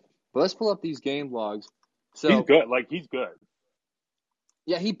then. But let's pull up these game logs. So He's good. He's good.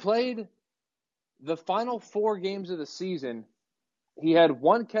 yeah, he played the final 4 games of the season. He had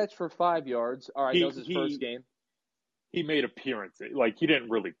 1 catch for 5 yards. All right, that was his first game. He made appearances. He didn't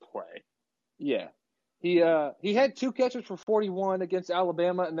really play. Yeah. He had 2 catches for 41 against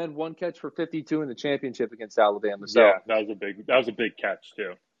Alabama and then 1 catch for 52 in the championship against Alabama. So Yeah, that was a big catch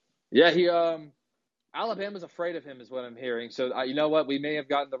too. yeah, Alabama's afraid of him is what I'm hearing. So you know what? We may have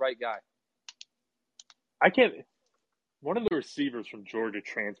gotten the right guy. I can't. One of the receivers from Georgia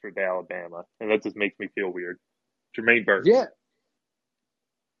transferred to Alabama, and that just makes me feel weird. Jermaine Burton. Yeah.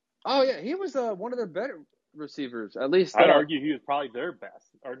 Oh yeah, he was one of their better receivers. At least I'd argue he was probably their best,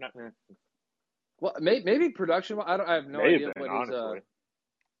 or not. well, maybe production. I have no May idea have been, what his. honestly.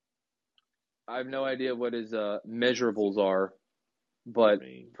 I have no idea what his measurables are, but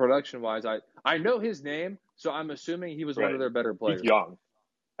production wise, I know his name, so I'm assuming he was one of their better players. He's young.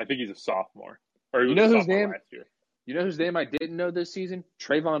 I think he's a sophomore, or he was You know a whose sophomore name? last year. You know whose name I didn't know this season?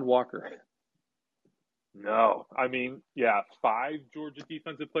 Trayvon Walker. No, I mean, yeah, 5 Georgia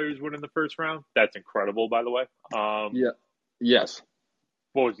defensive players went in the first round. That's incredible, by the way. Yeah. Yes.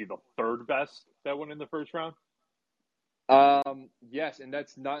 What was he, the 3rd best that went in the first round? Yes, and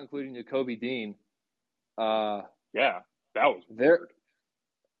that's not including Jacoby Dean. Yeah, that was there.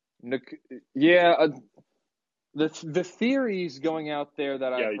 weird. Yeah, the theories going out there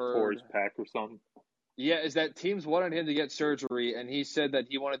that I've he heard. tore his pec or something. Yeah, is that teams wanted him to get surgery, and he said that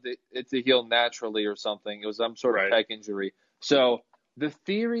he wanted it to heal naturally or something. It was some sort of pec injury. So the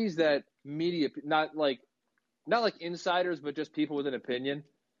theories that media, not like insiders, but just people with an opinion,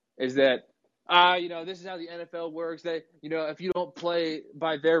 is that this is how the NFL works. They, if you don't play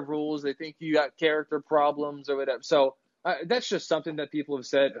by their rules, they think you got character problems or whatever. So that's just something that people have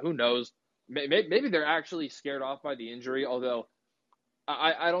said. Who knows? Maybe they're actually scared off by the injury, although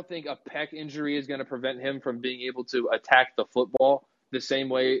I don't think a pec injury is going to prevent him from being able to attack the football the same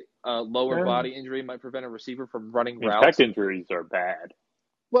way a lower body injury might prevent a receiver from running routes. Pec injuries are bad.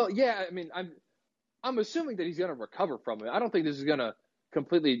 Well, yeah, I mean, I'm assuming that he's going to recover from it. I don't think this is going to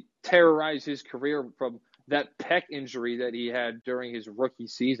completely terrorize his career from that pec injury that he had during his rookie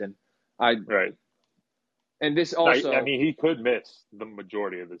season. Right. And this also, I mean, he could miss the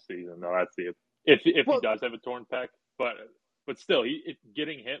majority of the season, though. That's if he does have a torn pec, but still,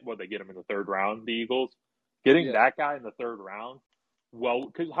 getting hit. They get him in the 3rd round. The Eagles getting that guy in the 3rd round. Well,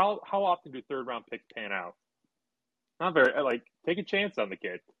 because how often do 3rd round picks pan out? Not very. Take a chance on the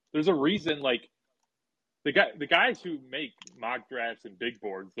kid. There's a reason. The guys who make mock drafts and big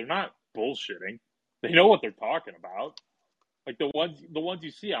boards, they're not bullshitting. They know what they're talking about. The ones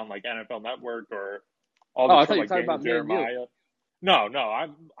you see on NFL Network or all the stuff talking about Jeremiah. No,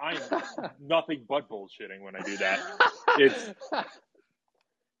 I'm nothing but bullshitting when I do that.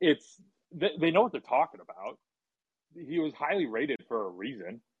 It's they know what they're talking about. He was highly rated for a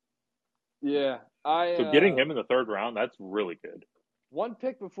reason. Yeah, so getting him in the 3rd round, that's really good. 1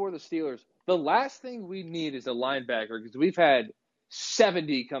 pick before the Steelers. The last thing we need is a linebacker because we've had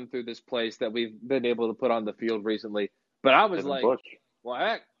 70 come through this place that we've been able to put on the field recently. But I was like, well,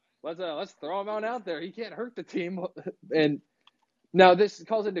 heck, let's throw him out there. He can't hurt the team. And now this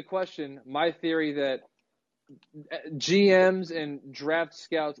calls into question my theory that GMs and draft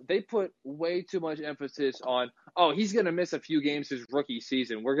scouts, they put way too much emphasis on, oh, he's going to miss a few games his rookie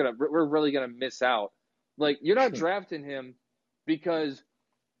season. We're really going to miss out. Like, you're not drafting him because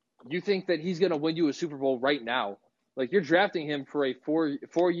you think that he's going to win you a Super Bowl right now. Like, you're drafting him for a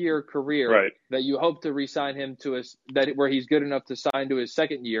four-year career Right. that you hope to re-sign him to where he's good enough to sign to his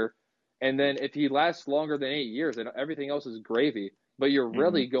second year. And then if he lasts longer than 8 years, then everything else is gravy. But you're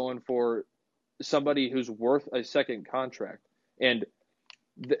really going for somebody who's worth a second contract. And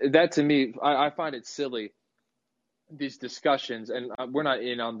that, to me, I find it silly, these discussions. And we're not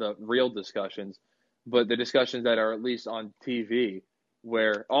in on the real discussions, but the discussions that are at least on TV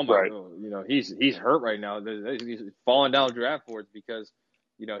where, oh my, Right. he's hurt right now. He's falling down draft boards because,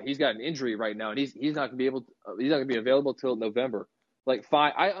 he's got an injury right now, and he's not going to be available till November. Like,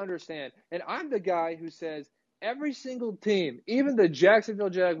 fine, I understand. And I'm the guy who says every single team, even the Jacksonville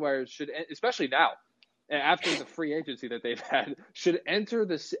Jaguars, should, especially now, after the free agency that they've had, should enter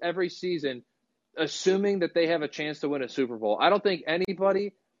this every season assuming that they have a chance to win a Super Bowl. I don't think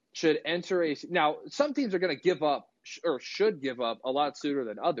anybody should enter now, some teams are going to give up or should give up a lot sooner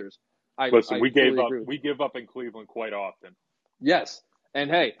than others. Listen, we gave up. Agree. We give up in Cleveland quite often. Yes. And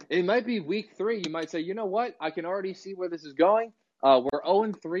hey, it might be week 3. You might say, you know what? I can already see where this is going. We're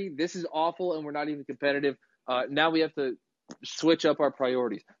 0-3. This is awful, and we're not even competitive. Now we have to switch up our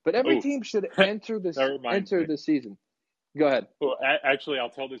priorities. But every team should enter the season. Go ahead. Well, actually,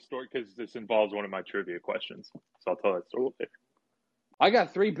 I'll tell this story because this involves one of my trivia questions. So I'll tell that story. I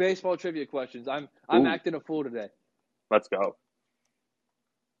got 3 baseball trivia questions. I'm acting a fool today. Let's go.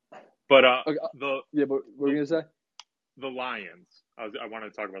 But okay. But what were you gonna say? The Lions. I want to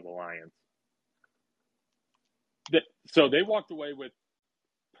talk about the Lions. So they walked away with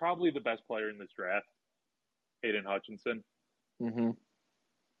probably the best player in this draft, Aiden Hutchinson. Mm-hmm.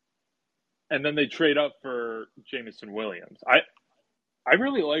 And then they trade up for Jameson Williams. I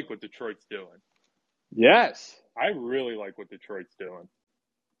really like what Detroit's doing. Yes. I really like what Detroit's doing.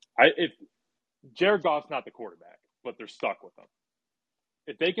 If Jared Goff's not the quarterback, but they're stuck with him.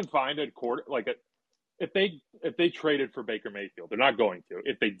 If they can find a if they traded for Baker Mayfield, they're not going to.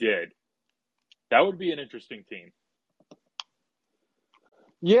 If they did, that would be an interesting team.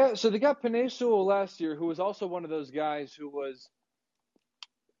 Yeah, so they got Penei Sewell last year, who was also one of those guys who was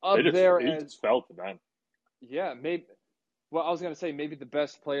up there as just fell to them. Yeah, maybe. Well, I was gonna say maybe the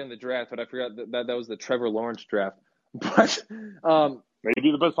best player in the draft, but I forgot that was the Trevor Lawrence draft. But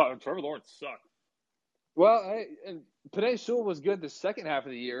maybe the best player. Trevor Lawrence sucked. Well, and Penei Sewell was good the second half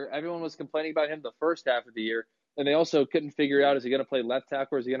of the year. Everyone was complaining about him the first half of the year, and they also couldn't figure out, is he going to play left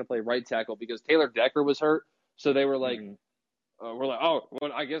tackle or is he going to play right tackle, because Taylor Decker was hurt. So they were like, we're like, oh,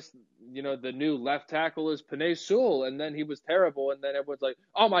 well, I guess, the new left tackle is Penei Sewell, and then he was terrible, and then everyone's like,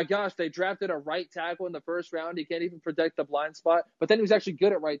 oh my gosh, they drafted a right tackle in the first round. He can't even protect the blind spot. But then he was actually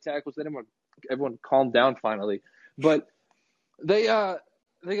good at right tackle, so then everyone calmed down finally. But they got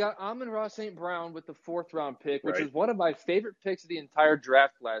Amon-Ra St. Brown with the 4th round pick, which was one of my favorite picks of the entire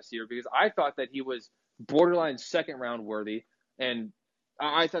draft last year, because I thought that he was borderline second round worthy, and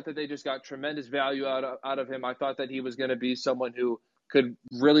I thought that they just got tremendous value out of him. I thought that he was going to be someone who could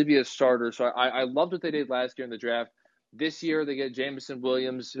really be a starter. So I loved what they did last year in the draft. This year they get Jameson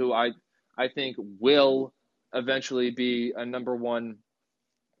Williams, who I think will eventually be a number 1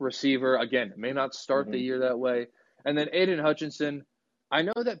 receiver. Again, may not start the year that way. And then Aiden Hutchinson, I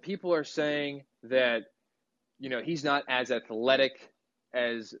know that people are saying that, he's not as athletic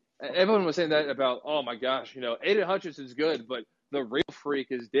as everyone was saying that about, oh my gosh, Aiden Hutchinson's good, but the real freak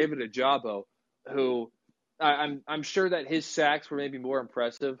is David Ajabo, who I'm sure that his sacks were maybe more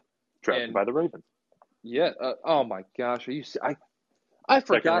impressive. Drafted by the Ravens. Yeah. Oh my gosh. I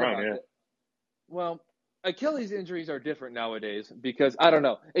forgot about that. Well, Achilles injuries are different nowadays because I don't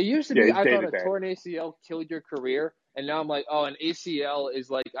know. It used to be I thought a torn ACL killed your career, and now I'm like, oh, an ACL is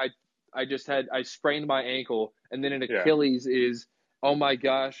like I sprained my ankle, and then an Achilles is, oh my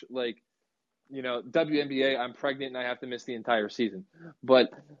gosh, like, WNBA, I'm pregnant and I have to miss the entire season. But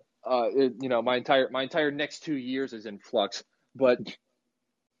my entire next 2 years is in flux. But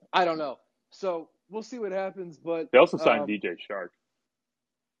I don't know. So we'll see what happens. But they also signed DJ Shark.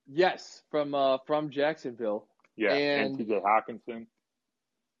 Yes, from Jacksonville. Yeah, and TJ Hawkinson,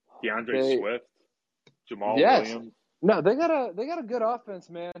 DeAndre Swift, Jamal Williams. No, they got a good offense,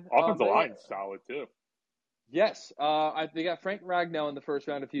 man. Offensive line's solid too. Yes, they got Frank Ragnow in the first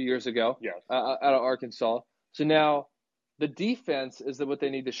round a few years ago. Yes, out of Arkansas. So now the defense is what they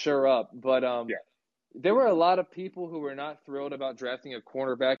need to shore up. But there were a lot of people who were not thrilled about drafting a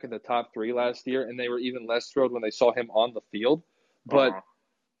cornerback in the top 3 last year, and they were even less thrilled when they saw him on the field. But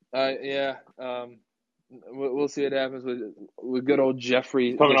We'll see what happens with good old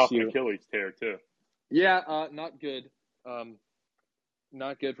Jeffrey Coming this off an year. Achilles tear too. Yeah, not good.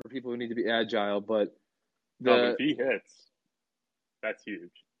 Not good for people who need to be agile. But But if the he hits, that's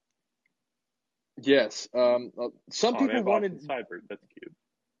huge. yes, some Oh, they people have Austin wanted. Seibert. That's cute.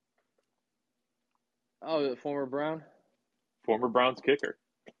 Oh, the former Brown, Former Browns kicker.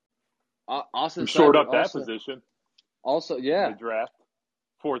 Austin Who shored Seibert up that also. position Also, in the yeah, draft.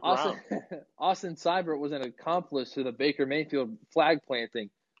 Fourth Austin round. Austin Seibert was an accomplice to the Baker Mayfield flag planting.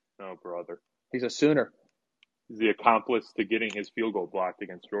 Oh, brother. He's a Sooner. He's the accomplice to getting his field goal blocked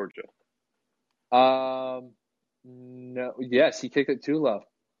against Georgia. No, yes, he kicked it too low.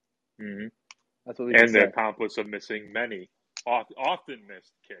 Mm-hmm. That's what we can And the say. accomplice of missing many, often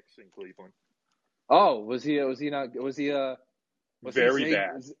missed kicks in Cleveland. Oh, was he? Was he not? Was he? Was he Very Zane?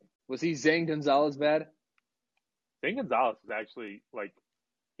 bad. Was he Zane Gonzalez bad? Zane Gonzalez is actually like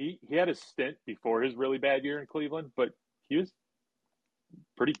he had a stint before his really bad year in Cleveland, but he was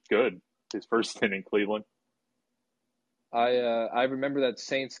pretty good his first stint in Cleveland. I remember that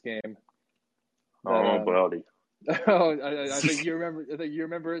Saints game. Oh, That buddy. oh, I think you remember. I think you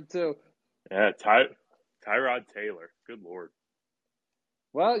remember it too. Yeah, Tyrod Taylor. Good Lord.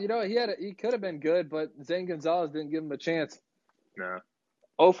 Well, he could have been good, but Zane Gonzalez didn't give him a chance. Nah.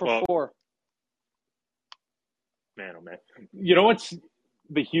 0 for Well, 4. man, oh man. You know what's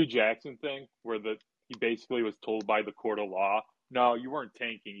the Hugh Jackson thing where he basically was told by the court of law, no, you weren't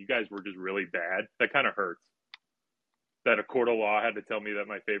tanking. You guys were just really bad. That kind of hurts. That a court of law had to tell me that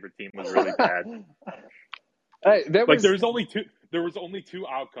my favorite team was really bad. Hey, there was only two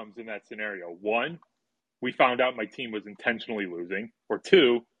outcomes in that scenario. One, we found out my team was intentionally losing, or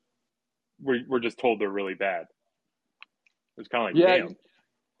two, we're just told they're really bad. It was kind of like, damn.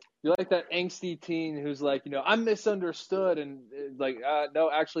 You're like that angsty teen who's like, I'm misunderstood, and like, no,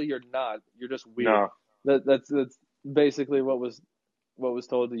 actually, you're not. You're just weird. No. That's basically what was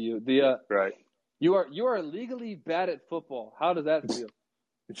told to you. Right. You are legally bad at football. How does that feel?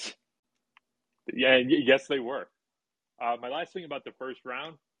 Yeah, yes, they were. My last thing about the first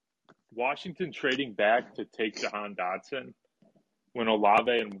round, Washington trading back to take Jahan Dotson when Olave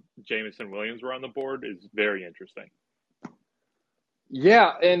and Jameson Williams were on the board is very interesting.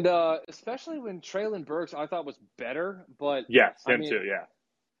 Yeah, and especially when Traylon Burks I thought was better, but yes, him too. Yeah.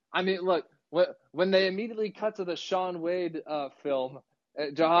 I mean, look, when they immediately cut to the Sean Wade film,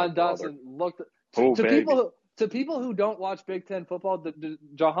 Jahan Dotson looked to people who don't watch Big Ten football. The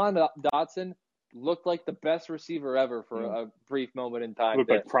Jahan Dotson looked like the best receiver ever for a brief moment in time. Looked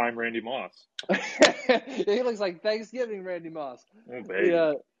like prime Randy Moss. He looks like Thanksgiving Randy Moss. Oh, baby.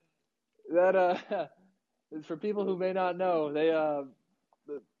 Yeah, that for people who may not know,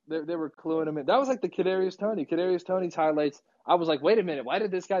 they were cluing him in. That was like the Kadarius Toney's highlights. I was like, wait a minute, why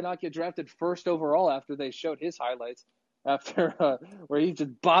did this guy not get drafted first overall after they showed his highlights? After where he's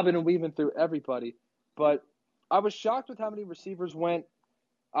just bobbing and weaving through everybody. But I was shocked with how many receivers went.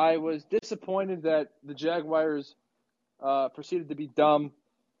 I was disappointed that the Jaguars proceeded to be dumb.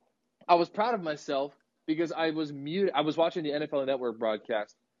 I was proud of myself because I was muted. I was watching the NFL Network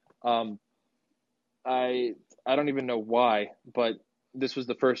broadcast. I don't even know why, but this was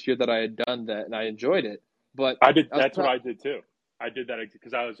the first year that I had done that, and I enjoyed it. But I did. That's what I did too. I did that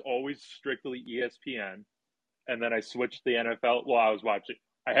because I was always strictly ESPN, and then I switched the NFL. Well, I was watching.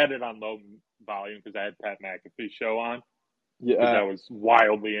 I had it on low volume because I had Pat McAfee's show on. Yeah, because that was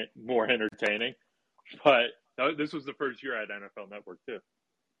wildly more entertaining. But this was the first year I had NFL Network too.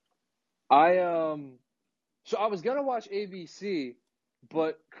 So I was gonna watch ABC,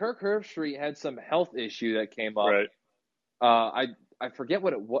 but Kirk Herbstreit had some health issue that came up. Right. I forget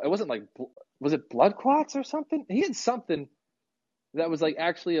what it was. It wasn't like, was it blood clots or something? He had something that was like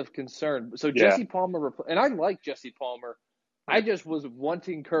actually of concern. So yeah. Jesse Palmer, and I like Jesse Palmer. I just was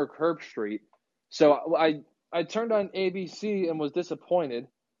wanting Kirk Herbstreit. So I turned on ABC and was disappointed.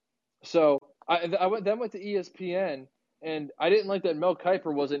 So I went to ESPN, and I didn't like that Mel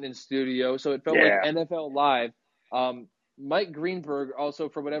Kiper wasn't in studio, so it felt like NFL Live. Mike Greenberg also,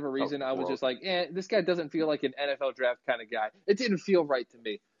 for whatever reason, I was just like, this guy doesn't feel like an NFL draft kind of guy. It didn't feel right to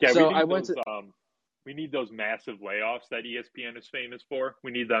me. Yeah, so we need those massive layoffs that ESPN is famous for.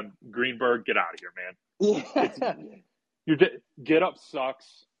 We need them. Greenberg, get out of here, man. Yeah. Get Up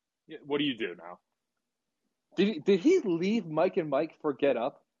sucks. What do you do now? Did he leave Mike and Mike for Get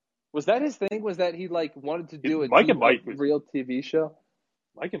Up? Was that his thing? Was that he wanted to do a real TV show?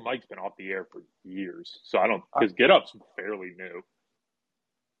 Mike and Mike's been off the air for years, so I don't, because Get Up's fairly new.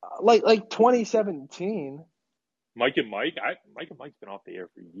 Like 2017. Mike and Mike's been off the air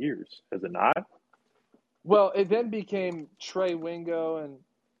for years, has it not? Well, it then became Trey Wingo and.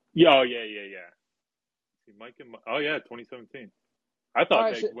 Yeah. See, Mike and Mike. Oh yeah, 2017. I All thought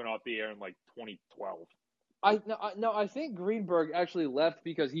right, they so went off the air in like 2012. I think Greenberg actually left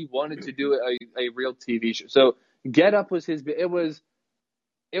because he wanted to do a real TV show. So Get Up was his. It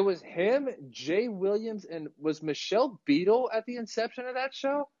was him, Jay Williams, and was Michelle Beadle at the inception of that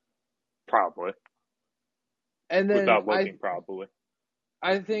show. Probably. And then Without looking, probably.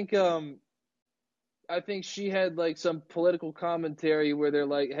 I think she had like some political commentary where they're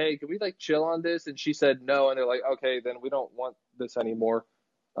like, "Hey, can we like chill on this?" And she said no, and they're like, "Okay, then we don't want this anymore."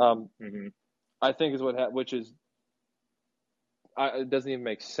 Mm-hmm. I think is which is it doesn't even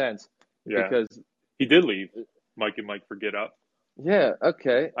make sense Yeah. because He did leave Mike and Mike for Get Up. yeah,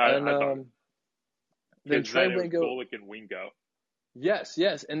 okay, and I thought then because Trey then it was Wingo, Golick and Wingo. yes,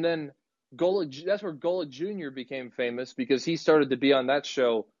 and then Golick, that's where Golick Jr. became famous because he started to be on that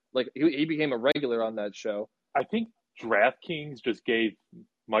show. Like he became a regular on that show. I think DraftKings just gave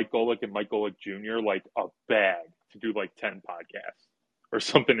Mike Golick and Mike Golick Jr. like a bag to do like 10 podcasts or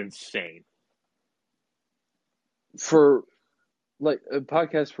something insane. For like a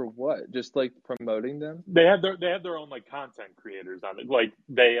podcast for what? Just like promoting them? They have their own like content creators on it. Like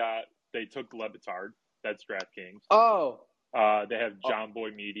they took Levitard, that's DraftKings. Oh, They have John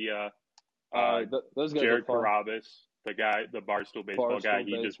Boy Media, those guys Jared are fun. Carabas, the guy, the Barstool baseball guy.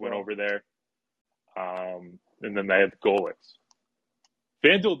 He just went over there. And then they have Golics.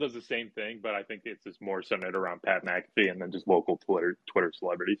 FanDuel does the same thing, but I think it's just more centered around Pat McAfee and then just local Twitter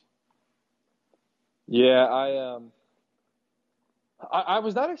celebrities. Yeah, I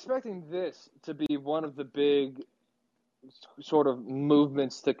was not expecting this to be one of the big sort of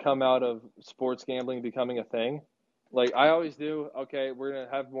movements to come out of sports gambling becoming a thing. Like I always do. Okay, we're gonna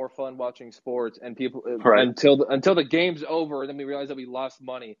have more fun watching sports, and people Right. until the game's over, and then we realize that we lost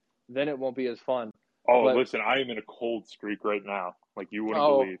money. Then it won't be as fun. Oh, But, listen, I am in a cold streak right now, like you wouldn't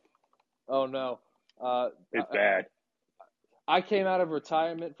oh, believe. Oh no, It's bad. I came out of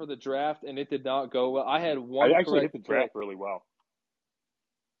retirement for the draft, and it did not go well. I had I one actually hit correct the draft pick. really well.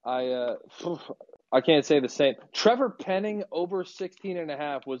 I can't say the same. Trevor Penning over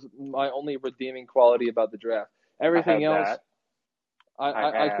 16.5 was my only redeeming quality about the draft. Everything else, that.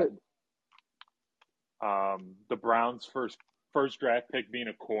 I could. The Browns' first draft pick being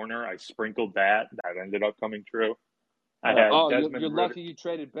a corner. I sprinkled that. That ended up coming true. I had Desmond you're Ritter. lucky you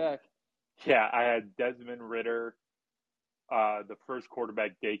traded back. Yeah, I had Desmond Ritter, the first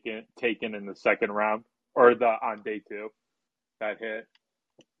quarterback taken in the second round, or on day 2. That hit.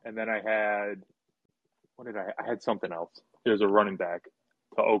 And then I had, I had something else. It was a running back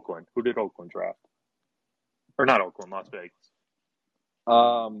to Oakland. Who did Oakland draft? Or not Oakland, Las Vegas.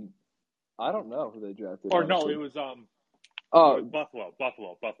 I don't know who they drafted. Or honestly. no, it was Buffalo.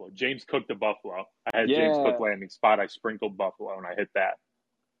 Buffalo. James Cook to Buffalo. I had Yeah. James Cook landing spot. I sprinkled Buffalo and I hit that.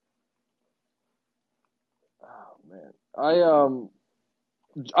 Oh man,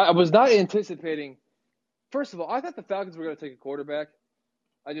 I was not anticipating. First of all, I thought the Falcons were going to take a quarterback.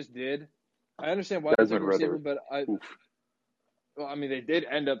 I just did. I understand why they took a receiver, but well, I mean, they did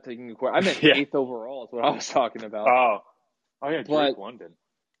end up taking a quarterback. I meant 8th overall is what I was talking about. Oh yeah, Drake London.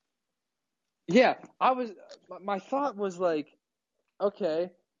 Yeah, my thought was like, okay,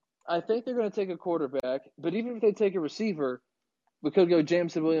 I think they're going to take a quarterback, but even if they take a receiver, we could go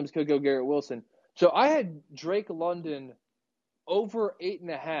Jameson Williams, could go Garrett Wilson. So I had Drake London over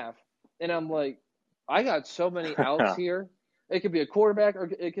 8.5, and I'm like, I got so many outs here. It could be a quarterback, or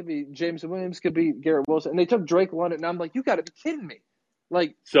it could be Jameson Williams, could be Garrett Wilson, and they took Drake London, and I'm like, you got to be kidding me!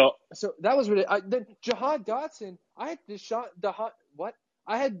 Like, so that was really. Then Jahan Dotson, I had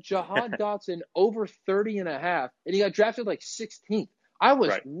I had Jahan Dotson over 30.5, and he got drafted like 16th. I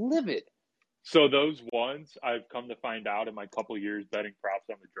was livid. So those ones, I've come to find out in my couple years betting props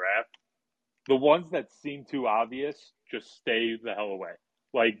on the draft, the ones that seem too obvious, just stay the hell away.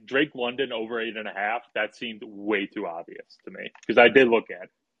 Like Drake London over 8.5, that seemed way too obvious to me because I did look at it.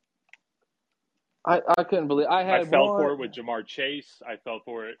 I couldn't believe I fell for it with Jamar Chase. I fell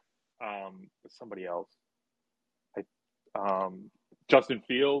for it with somebody else. Justin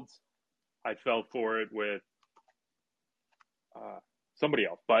Fields. I fell for it with somebody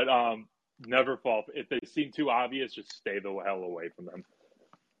else. But never fall. If they seem too obvious, just stay the hell away from them.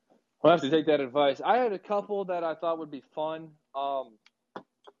 I'll have to take that advice. I had a couple that I thought would be fun.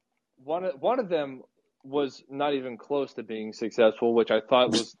 One of them was not even close to being successful, which I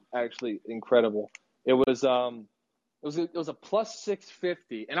thought was actually incredible. It was a plus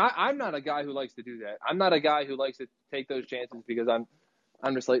 650, and I'm not a guy who likes to do that. I'm not a guy who likes to take those chances because I'm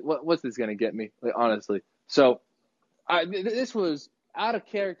just like, what's this going to get me? Like, honestly. So this was out of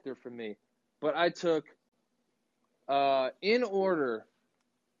character for me, but I took in order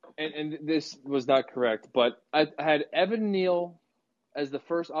and this was not correct, but I had Evan Neal as the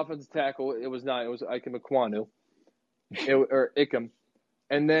first offensive tackle. It was not. It was Ikem Ekwonu or Ikem.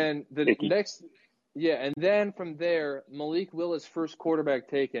 And then the Icky. next, and then from there, Malik Willis, first quarterback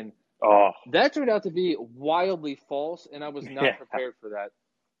taken. Oh, That turned out to be wildly false, and I was not yeah. prepared for that.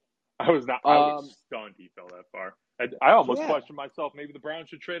 I was not. I was stunned he fell that far. I almost questioned myself. Maybe the Browns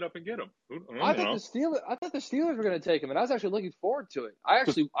should trade up and get him. I thought the Steelers were going to take him, and I was actually looking forward to it.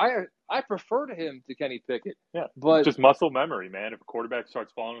 I preferred him to Kenny Pickett. Yeah, but just muscle memory, man. If a quarterback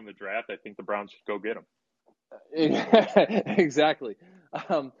starts falling in the draft, I think the Browns should go get him. Exactly.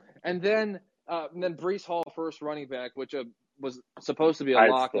 And then Breece Hall, first running back, which was supposed to be a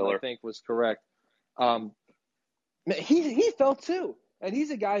lock, and I think was correct. He fell too, and he's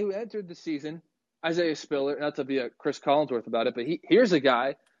a guy who entered the season. Isaiah Spiller, not to be a Chris Collinsworth about it, but here's a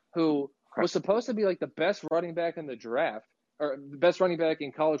guy who was supposed to be like the best running back in the draft, or the best running back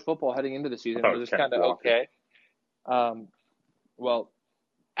in college football heading into the season. It was just kind of okay. Well,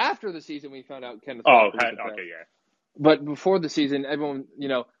 after the season, we found out Kenneth Walker was the best. Okay, yeah. But before the season, everyone,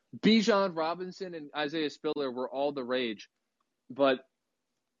 Bijan Robinson and Isaiah Spiller were all the rage. But,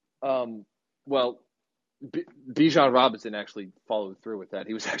 Bijan Robinson actually followed through with that.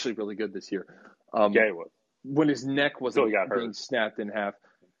 He was actually really good this year. Yeah, he was. When his neck wasn't being snapped in half.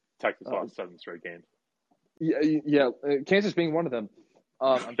 Texas lost 7 straight games. Yeah, Kansas being one of them.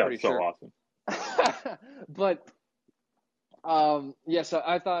 I'm pretty sure. That's so awesome. But, so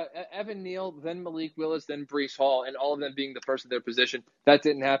I thought Evan Neal, then Malik Willis, then Breece Hall, and all of them being the first of their position. That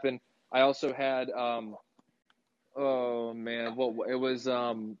didn't happen. I also had,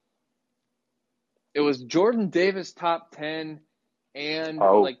 it was Jordan Davis top 10 and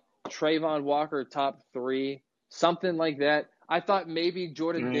Trayvon Walker top 3, something like that. I thought maybe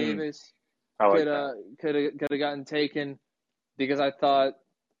Jordan Davis could have gotten taken because I thought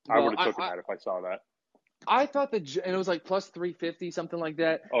I would have taken that if I saw that. I thought and it was like plus 350, something like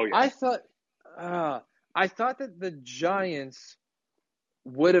that. Oh yeah. I thought that the Giants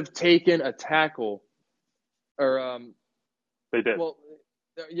would have taken a tackle, or they did. Well,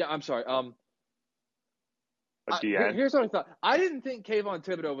 yeah, I'm sorry. DN. Here's what I thought. I didn't think Kayvon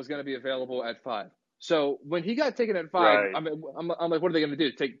Thibodeau was going to be available at 5. So when he got taken at 5, right. I'm like, what are they going to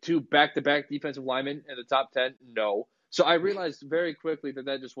do? Take 2 back-to-back defensive linemen in the top 10? No. So I realized very quickly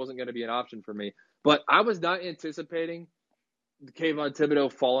that just wasn't going to be an option for me. But I was not anticipating Kayvon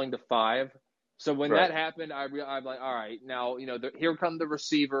Thibodeau falling to 5. So when that happened, I'm like, all right, now here come the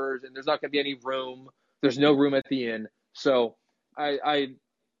receivers, and there's not going to be any room. There's no room at the end. So I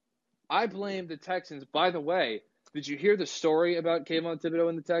blame the Texans. By the way, did you hear the story about Kayvon Thibodeau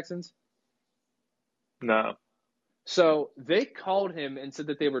and the Texans? No. So they called him and said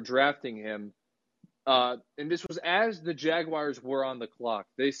that they were drafting him. And this was as the Jaguars were on the clock.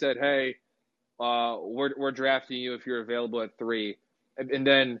 They said, hey, we're drafting you if you're available at 3. And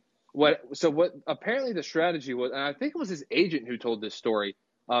then what apparently the strategy was, and I think it was his agent who told this story.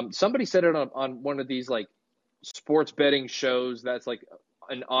 Somebody said it on one of these like sports betting shows that's like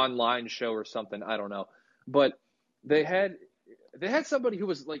an online show or something. I don't know. But they had somebody who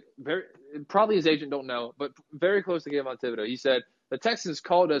was like probably his agent, don't know, but very close to Kayvon Thibodeau. He said the Texans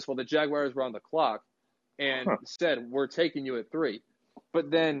called us while the Jaguars were on the clock and said, we're taking you at 3.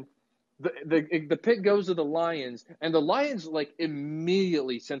 But then the pick goes to the Lions, and the Lions like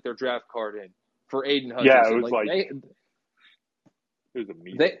immediately sent their draft card in for Aiden Hutchinson. Yeah, it was it was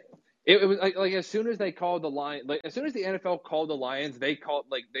immediate. It was like as soon as they called the Lions, like as soon as the NFL called the Lions, they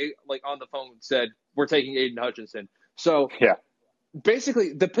on the phone said, we're taking Aiden Hutchinson. So yeah.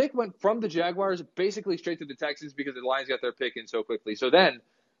 Basically, the pick went from the Jaguars basically straight to the Texans because the Lions got their pick in so quickly. So then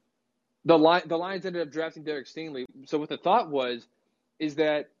the Lions ended up drafting Derek Stingley. So what the thought is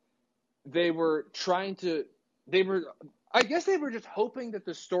that they were I guess they were just hoping that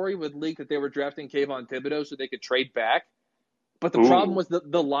the story would leak that they were drafting Kayvon Thibodeau so they could trade back. But the problem was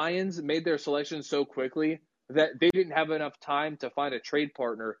the Lions made their selection so quickly that they didn't have enough time to find a trade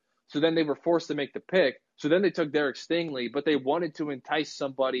partner. So then they were forced to make the pick. So then they took Derek Stingley, but they wanted to entice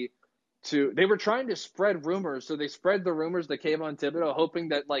somebody they were trying to spread rumors. So they spread the rumors to Kayvon Thibodeau, hoping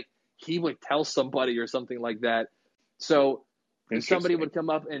that like he would tell somebody or something like that. So somebody would come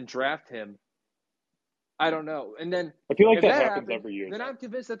up and draft him. I don't know. And then I feel like that happens every year. Then I'm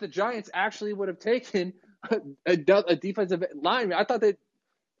convinced that the Giants actually would have taken a defensive lineman. I thought the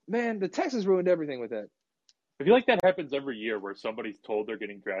Texans ruined everything with that. I feel like that happens every year where somebody's told they're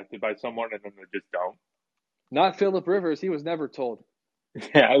getting drafted by someone and then they just don't. Not Phillip Rivers. He was never told.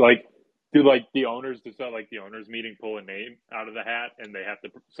 Yeah, do the owners just at the owners meeting pull a name out of the hat and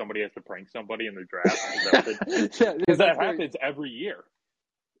somebody has to prank somebody in the draft? Because that happens every year.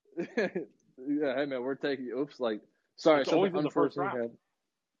 Yeah, hey man, we're taking. Oops, like sorry, It's something always in the first unforeseen round. happened.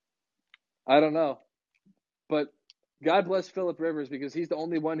 I don't know, but God bless Philip Rivers because he's the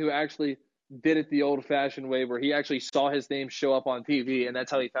only one who actually did it the old-fashioned way, where he actually saw his name show up on TV, and that's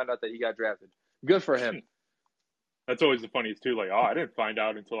how he found out that he got drafted. Good for him. That's always the funniest too. Like, oh, I didn't find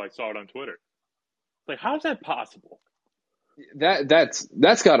out until I saw it on Twitter. Like, how's that possible? That's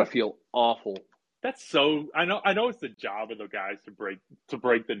got to feel awful. That's so. I know it's the job of the guys to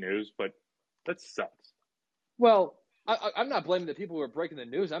break the news, but that sucks. Well, I'm not blaming the people who are breaking the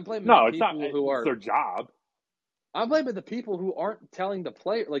news. I'm blaming the No, it's not. people who It's are. their job. I'm blaming the people who aren't telling the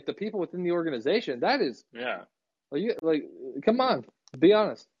player, like the people within the organization. That is, Yeah, like, come on, be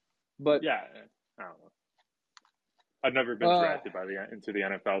honest. But yeah. I don't know. I've never been uh, drafted into the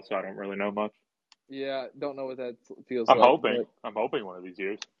NFL, so I don't really know much. yeah, don't know what that feels I'm like. hoping. I'm hoping one of these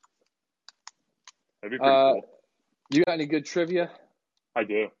years. That'd be But pretty cool. you got any good trivia? I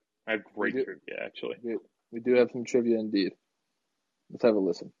do. I have We great do. trivia, actually. We do have some trivia indeed. Let's have a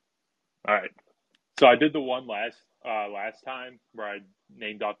listen. All right. So I did the one last time where I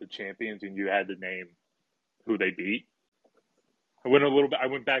named off the champions, and you had to name who they beat. I went a little bit. I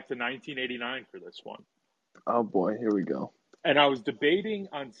went back to 1989 for this one, Oh boy, here we go. and I was debating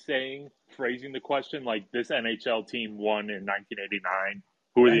on phrasing the question like this NHL team won in 1989.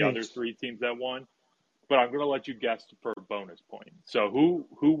 Who are the other NH. three teams that won? But I'm going to let you guess for a bonus point. So who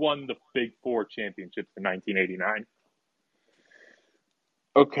won the Big Four championships in 1989?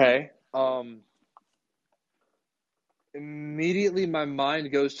 Okay. Immediately my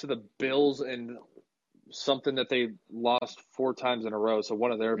mind goes to the Bills and something that they lost 4 times in a row. So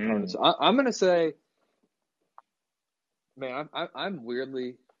one of their opponents. Mm. I'm gonna say, man, I'm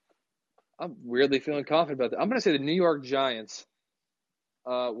weirdly feeling confident about that. I'm gonna say the New York Giants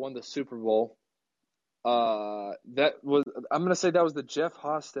won the Super Bowl. I'm gonna say that was the Jeff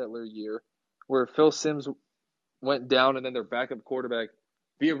Hostetler year, where Phil Simms went down and then their backup quarterback,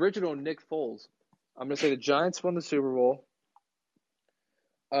 the original Nick Foles. I'm gonna say the Giants won the Super Bowl.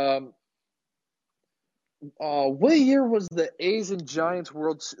 What year was the A's and Giants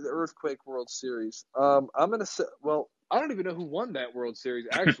the Earthquake World Series? I'm gonna say, well, I don't even know who won that World Series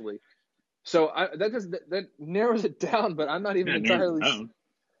actually. So that narrows it down, but I'm not even Yeah, narrows it entirely. down.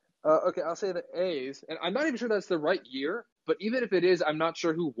 Okay, I'll say the A's, and I'm not even sure that's the right year. But even if it is, I'm not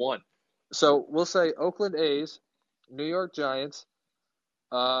sure who won. So we'll say Oakland A's, New York Giants,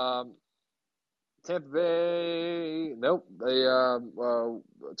 um, Tampa Bay. Nope.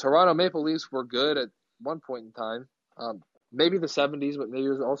 Toronto Maple Leafs were good at one point in time. Maybe the 70s, but maybe it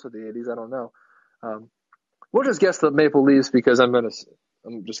was also the 80s. I don't know. Um, we'll just guess the Maple Leafs because I'm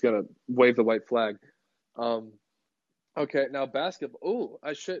just gonna wave the white flag. Okay, now basketball.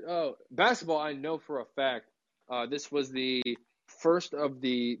 Basketball. I know for a fact. This was the first of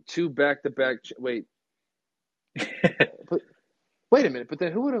the two back-to-back. But wait a minute. But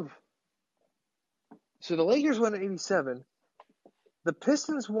then who would have? So the Lakers won in '87. The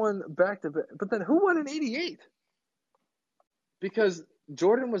Pistons won back-to-back. But then who won in '88? Because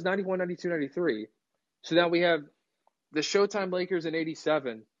Jordan was 91, 92, 93. So now we have the Showtime Lakers in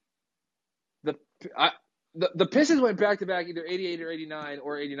 '87. The Pistons went back-to-back either '88 or '89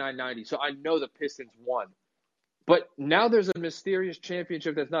 or '89, '90. So I know the Pistons won. But now there's a mysterious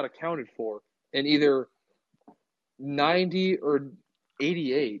championship that's not accounted for in either 90 or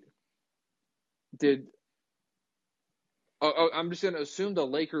 88. I'm just going to assume the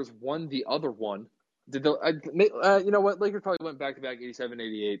Lakers won the other one. You know what? Lakers probably went back to back 87,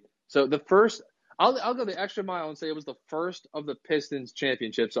 88. So the first, I'll go the extra mile and say it was the first of the Pistons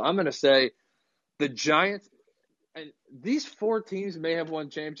championship. So I'm going to say the Giants, and these four teams may have won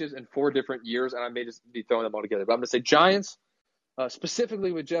championships in 4 different years, and I may just be throwing them all together. But I'm going to say Giants,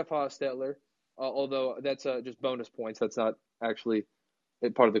 specifically with Jeff Hostetler, although that's just bonus points. That's not actually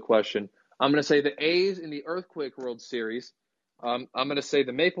part of the question. I'm going to say the A's in the Earthquake World Series. I'm going to say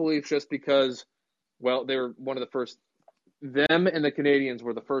the Maple Leafs just because, well, they were one of the first. Them and the Canadians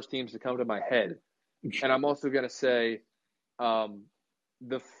were the first teams to come to my head. And I'm also going to say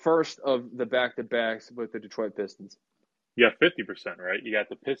the first of the back-to-backs with the Detroit Pistons. You got 50%, right? You got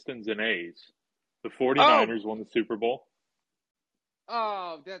the Pistons and A's. The 49ers Oh, won the Super Bowl.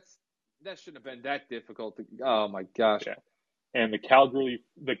 that shouldn't have been that difficult. Oh my gosh. Yeah. And the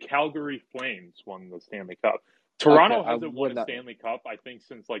Calgary Flames won the Stanley Cup. Okay, Toronto I hasn't won would a not. Stanley Cup, I think,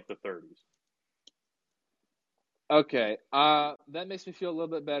 since like the 30s. Okay, that makes me feel a little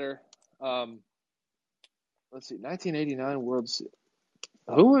bit better. Let's see, 1989 World Series.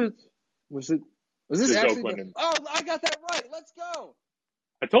 Was it? Was this It's actually Oakland and Oh, I got that right. Let's go.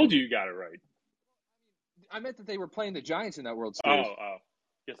 I told you got it right. I meant that they were playing the Giants in that World Series. Oh.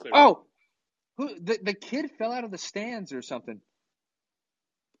 Yes, I do. Oh, the kid fell out of the stands or something.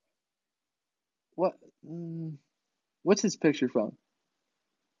 What? What's his picture from?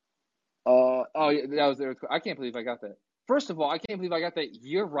 Oh, yeah, that was there. I can't believe I got that. First of all, I can't believe I got that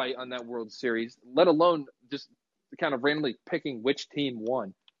year right on that World Series, let alone just kind of randomly picking which team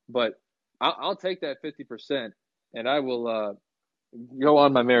won. But I'll take that 50%, and I will go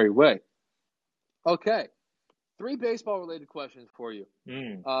on my merry way. Okay, 3 baseball-related questions for you.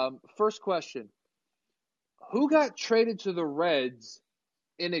 First question: who got traded to the Reds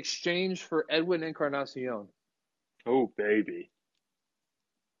in exchange for Edwin Encarnacion? Oh, baby.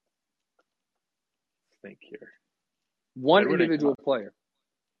 Let's think here. One Edwin individual Encarnacion. player.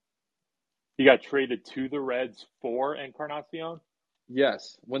 He got traded to the Reds for Encarnacion?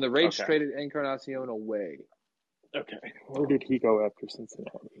 Yes, when the Reds Okay. traded Encarnacion away. Okay. Where did he go after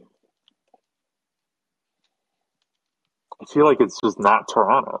Cincinnati? I feel like it's just not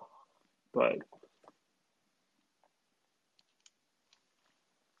Toronto, but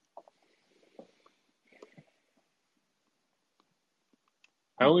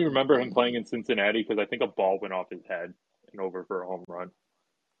I only remember him playing in Cincinnati because I think a ball went off his head and over for a home run.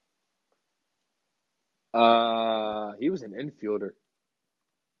 He was an infielder.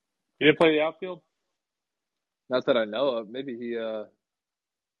 He didn't play the outfield? Not that I know of. Maybe he did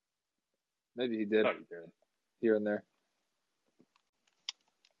Oh, he did. here and there.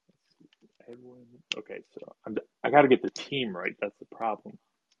 Edwin. Okay, so I got to get the team right. That's the problem.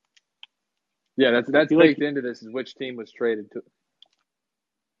 Yeah, that's feel baked like into this is which team was traded to.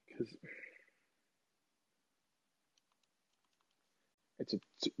 because It's a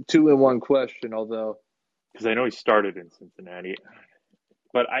 2-in-1 question, although I know he started in Cincinnati,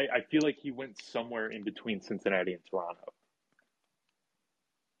 but I feel like he went somewhere in between Cincinnati and Toronto.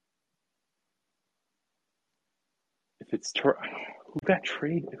 If it's who got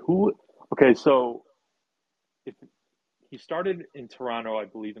traded? Who? Okay, so if he started in Toronto, I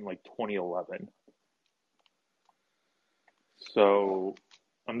believe in like 2011. So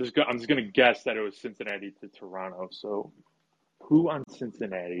I'm just gonna guess that it was Cincinnati to Toronto. So who on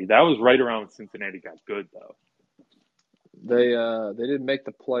Cincinnati? That was right around when Cincinnati got good though. they didn't make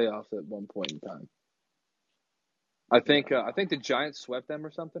the playoffs at one point in time. I think the Giants swept them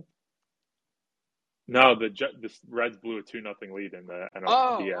or something. No, the Reds blew a 2-0 lead in the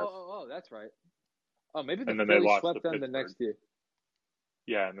NLDS, That's right. Oh, maybe the and then they Phillies lost to swept them the Pittsburgh. next year.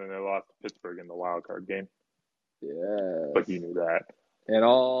 Yeah, and then they lost to Pittsburgh in the wild card game. But Yes. you knew that. And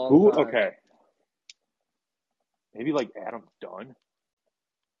all Who? time. Okay, maybe like Adam Dunn.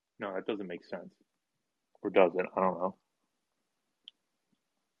 No, that doesn't make sense. Or does it? I don't know.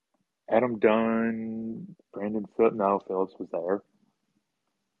 Adam Dunn, Brandon Phillips. No, Phillips was there.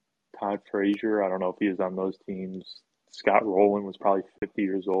 Todd Frazier. I don't know if he was on those teams. Scott Rowland was probably 50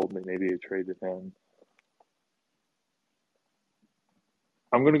 years old. Maybe they traded him.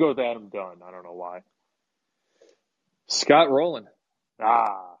 I'm going to go with Adam Dunn. I don't know why. Scott Rowland.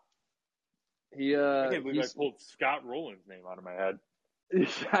 Ah. I can't believe I pulled Scott Rowland's name out of my head.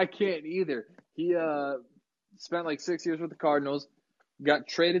 I can't either. He spent like 6 years with the Cardinals, got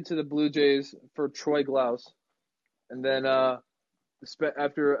traded to the Blue Jays for Troy Glaus, and then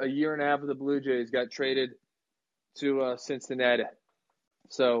after a year and a half with the Blue Jays, got traded to Cincinnati.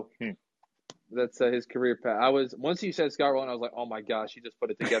 So that's his career path. Once you said Scott Rowland, I was like, oh my gosh, he just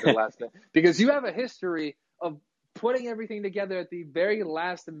put it together last minute because you have a history of putting everything together at the very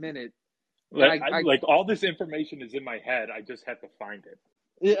last minute. Like all this information is in my head. I just have to find it.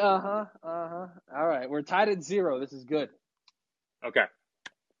 Yeah, All right, we're tied at 0. This is good. Okay.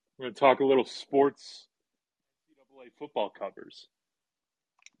 We're going to talk a little sports NCAA football covers.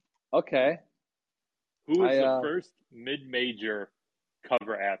 Okay. Who is the first mid-major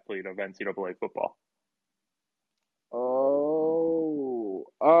cover athlete of NCAA football?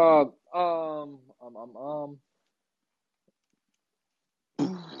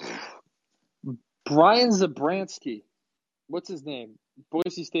 Brian Zabransky. What's his name?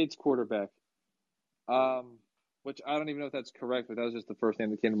 Boise State's quarterback. Which I don't even know if that's correct, but that was just the first name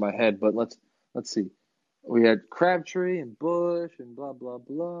that came to my head. But let's see. We had Crabtree and Bush and blah blah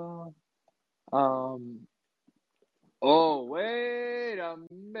blah. Oh, wait a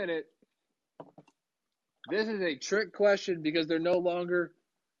minute. This is a trick question because they're no longer.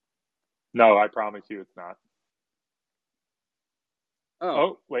 No, I promise you it's not.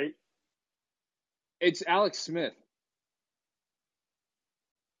 Oh, wait. It's Alex Smith.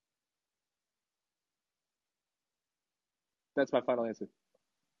 That's my final answer.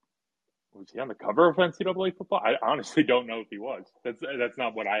 Was he on the cover of NCAA football? I honestly don't know if he was. That's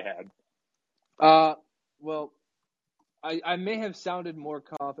not what I had. Well, I may have sounded more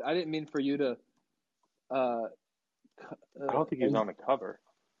confident. I didn't mean for you to. Uh, I don't think he was on the cover.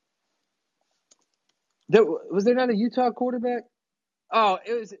 was there not a Utah quarterback? Oh,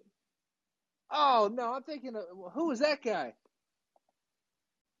 it was. Oh no, I'm thinking of who was that guy?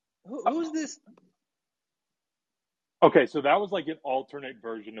 Who's this? Okay, so that was like an alternate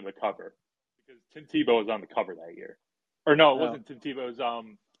version of the cover because Tim Tebow was on the cover that year. Or no, it Oh. wasn't Tim Tebow. It was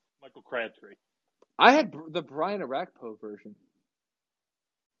Michael Crabtree. I had the Brian Arakpo version.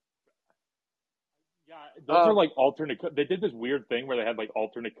 Yeah, those are like alternate. They did this weird thing where they had like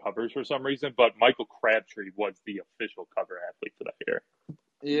alternate covers for some reason, but Michael Crabtree was the official cover athlete for that year.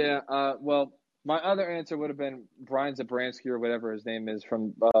 Yeah. Well, my other answer would have been Brian Zabransky or whatever his name is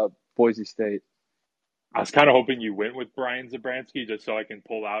from Boise State. I was kind of hoping you went with Brian Zabransky just so I can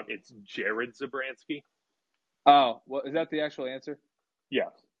pull out it's Jared Zabransky. Oh, well, is that the actual answer?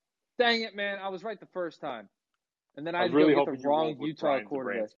 Yes. Dang it, man! I was right the first time, and then I I had was to go really get the hoping you wrong rolled with Utah Brian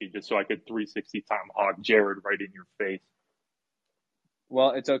quarterback. Zabransky just so I could 360 time hog Jared right in your face.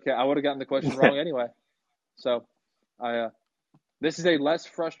 Well, it's okay. I would have gotten the question wrong anyway. So, this is a less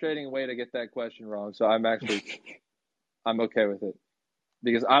frustrating way to get that question wrong. So I'm okay with it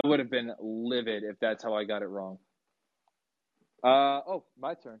because I would have been livid if that's how I got it wrong.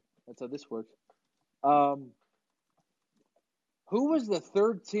 My turn. That's how this works. Who was the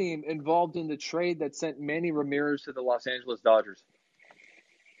third team involved in the trade that sent Manny Ramirez to the Los Angeles Dodgers?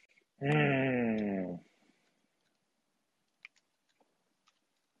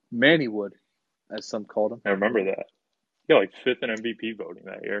 Mannywood, as some called him. I remember that. He got like fifth in MVP voting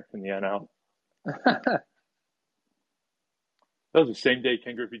that year in the NL. That was the same day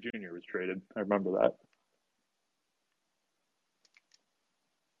Ken Griffey Jr. was traded. I remember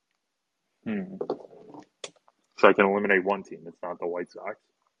that. So I can eliminate one team. It's not the White Sox.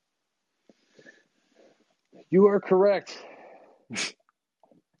 You are correct.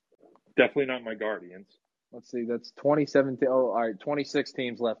 Definitely not my Guardians. Let's see. That's 2017. Oh, all right. 26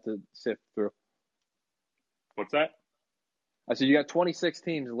 teams left to sift through. What's that? I said you got 26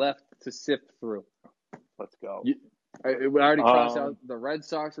 teams left to sift through. Let's go. I already crossed out the Red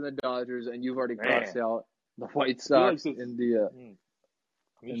Sox and the Dodgers, and you've already crossed out the White Sox and the.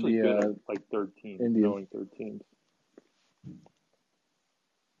 I'm usually good at like third teams, knowing third teams.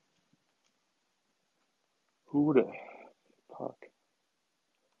 Who would have? Fuck.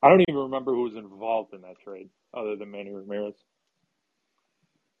 I don't even remember who was involved in that trade other than Manny Ramirez.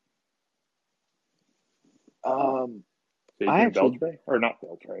 Beltre? Or not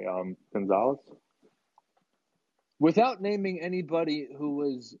Beltre, Gonzalez? Without naming anybody who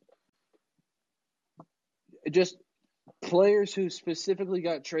was just players who specifically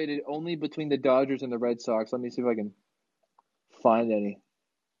got traded only between the Dodgers and the Red Sox, let me see if I can find any.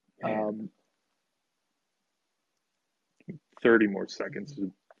 30 more seconds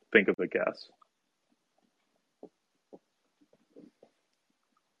to think of a guess.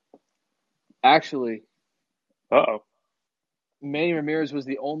 Actually, Manny Ramirez was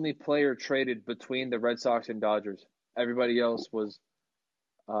the only player traded between the Red Sox and Dodgers. Everybody else was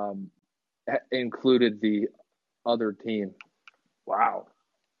included the other team. Wow.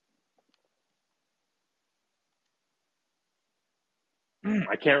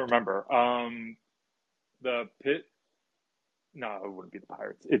 I can't remember. The Pit. No, it wouldn't be the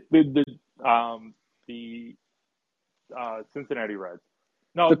Pirates. The Cincinnati Reds.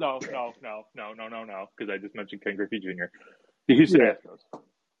 No, because I just mentioned Ken Griffey Jr. The Houston Astros.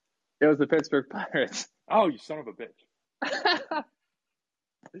 It was the Pittsburgh Pirates. Oh, you son of a bitch.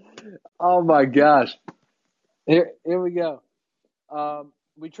 Oh, my gosh. Here we go.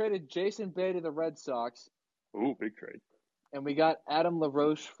 We traded Jason Bay to the Red Sox. Ooh, big trade. And we got Adam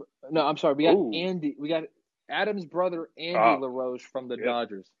LaRoche. No, I'm sorry. We got Andy. We got Adam's brother, Andy LaRoche, from the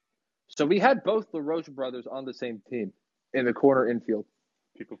Dodgers. So we had both LaRoche brothers on the same team in the corner infield.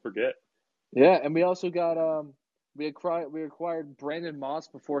 People forget. Yeah, and we also got we acquired Brandon Moss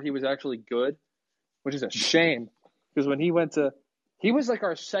before he was actually good, which is a shame because when he was like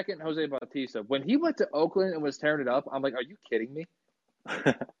our second Jose Bautista. When he went to Oakland and was tearing it up, I'm like, are you kidding me?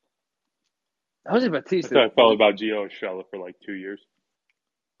 Jose Bautista. I felt about Gio Urshela for like 2 years.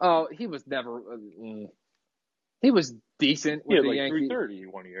 Oh, he was never. He was decent with the Yankees. 330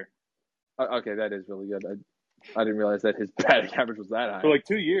 1 year. Okay, that is really good. I didn't realize that his batting average was that high. For like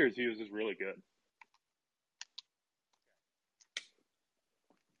 2 years, he was just really good.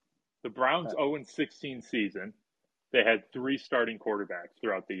 The Browns' 0-16 season, they had 3 starting quarterbacks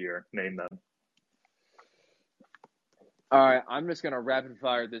throughout the year. Name them. All right, I'm just going to rapid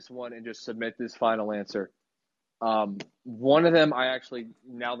fire this one and just submit this final answer. One of them, I actually,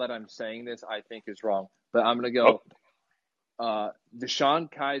 now that I'm saying this, I think is wrong. But I'm going to go DeShone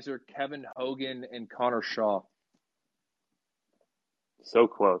Kizer, Kevin Hogan, and Connor Shaw. So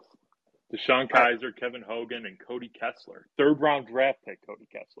close. DeShone Kizer, Kevin Hogan, and Cody Kessler. 3rd-round draft pick, Cody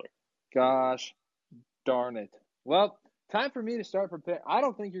Kessler. Gosh darn it. Well, time for me to start preparing. I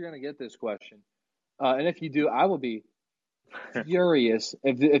don't think you're going to get this question. And if you do, I will be furious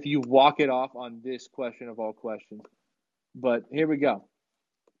if you walk it off on this question of all questions. But here we go.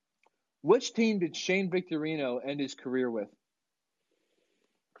 Which team did Shane Victorino end his career with?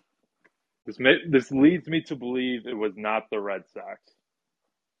 This leads me to believe it was not the Red Sox.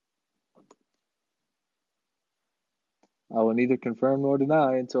 I will neither confirm nor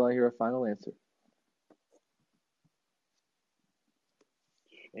deny until I hear a final answer.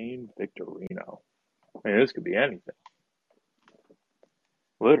 Shane Victorino. Man, this could be anything.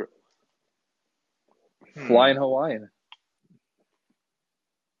 Literally. Flying Hawaiian.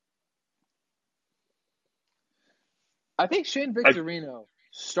 I think Shane Victorino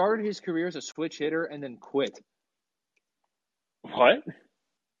started his career as a switch hitter and then quit. What?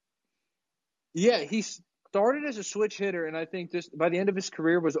 Yeah, he started as a switch hitter, and I think just by the end of his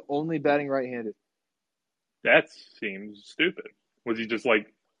career was only batting right-handed. That seems stupid. Was he just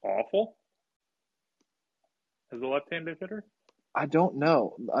like awful as a left-handed hitter? I don't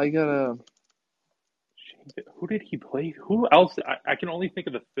know. I gotta. Who did he play? Who else? I can only think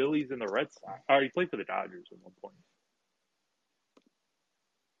of the Phillies and the Red Sox. Oh, he played for the Dodgers at one point.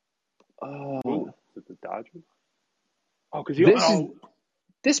 Who? Was it the Dodgers? Oh, because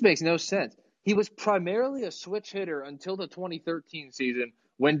this makes no sense. He was primarily a switch hitter until the 2013 season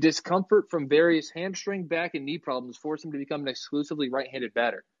when discomfort from various hamstring, back, and knee problems forced him to become an exclusively right-handed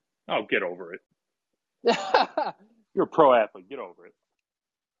batter. Oh, get over it. You're a pro athlete. Get over it.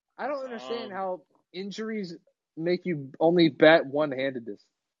 I don't understand how injuries make you only bat one-handedness.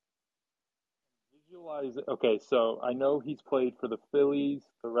 Visualize it. Okay, so I know he's played for the Phillies,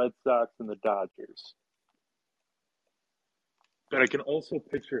 the Red Sox, and the Dodgers. But I can also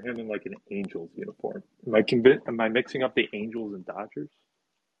picture him in like an Angels uniform. Am I mixing up the Angels and Dodgers?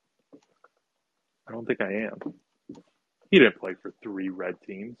 I don't think I am. He didn't play for 3 red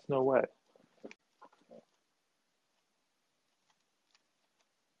teams. No way.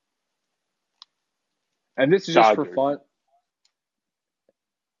 And this is just for fun.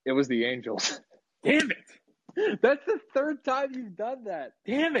 It was the Angels. Damn it! That's the 3rd time you've done that.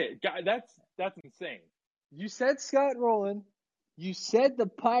 Damn it, guy! That's insane. You said Scott Rowland. You said the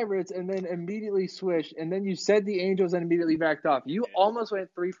Pirates and then immediately switched, and then you said the Angels and immediately backed off. You almost went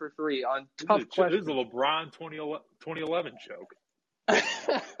 3 for 3 on tough questions. This is a LeBron 2011 choke.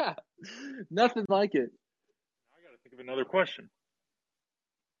 Nothing like it. I got to think of another question.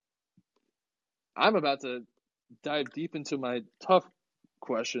 I'm about to dive deep into my tough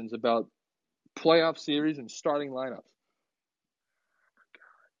questions about playoff series and starting lineups.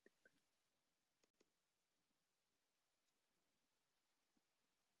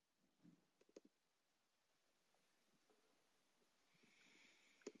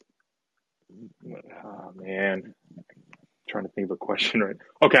 Oh, man. I'm trying to think of a question right.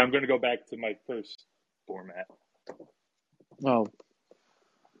 Okay, I'm going to go back to my first format. Oh.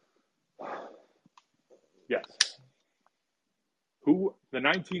 Yes. The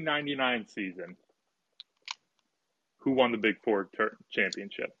 1999 season, who won the Big Four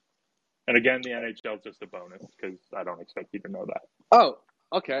championship? And again, the NHL is just a bonus because I don't expect you to know that. Oh,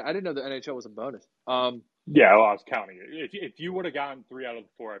 okay. I didn't know the NHL was a bonus. Yeah, well, I was counting it. If you would have gotten 3 out of the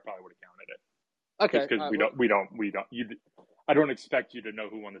 4, I probably would have counted it. Okay. Because I don't expect you to know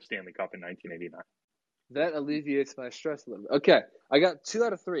who won the Stanley Cup in 1989. That alleviates my stress a little bit. Okay, I got 2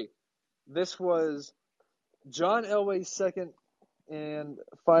 out of 3. This was John Elway's second and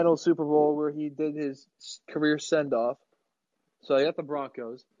final Super Bowl where he did his career send-off. So I got the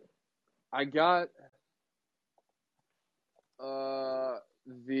Broncos. I got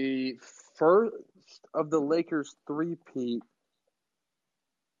the first of the Lakers three-peat.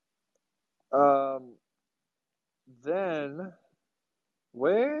 Then,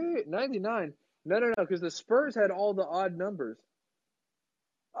 wait, 99. No, because the Spurs had all the odd numbers.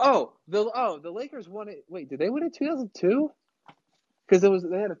 The Lakers won it. Wait, did they win it 2002? Because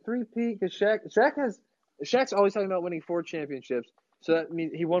they had a three-peat. Because Shaq's always talking about winning 4 championships. So that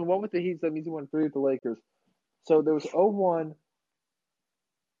means he won 1 with the Heat. So that means he won 3 with the Lakers. So there was 01.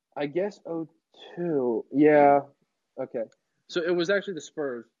 I guess 02. Yeah. Okay. So it was actually the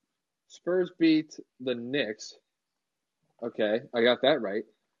Spurs. Spurs beat the Knicks. Okay, I got that right.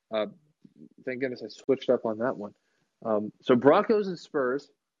 Thank goodness I switched up on that one. So Broncos and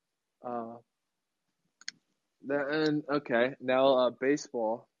Spurs. Now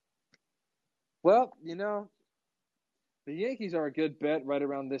baseball. Well, The Yankees are a good bet right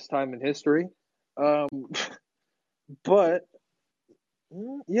around this time in history. Um, but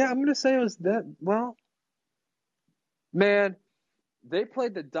yeah, I'm gonna say it was that. Well, man, they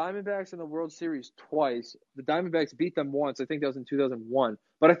played the Diamondbacks in the World Series twice. The Diamondbacks beat them once. I think that was in 2001.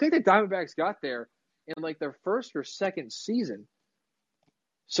 But I think the Diamondbacks got there in like their first or second season.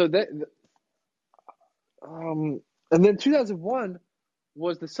 So that, and then 2001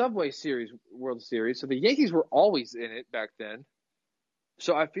 was the Subway Series World Series. So the Yankees were always in it back then.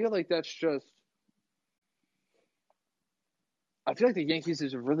 So I feel like that's just. I feel like the Yankees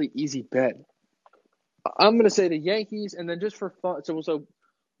is a really easy bet. I'm gonna say the Yankees, and then just for fun, so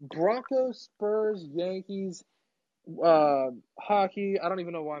Broncos, Spurs, Yankees, hockey. I don't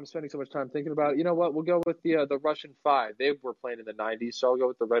even know why I'm spending so much time thinking about it. You know what? We'll go with the Russian Five. They were playing in the '90s, so I'll go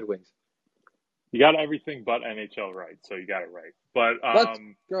with the Red Wings. You got everything but NHL right, so you got it right. But Let's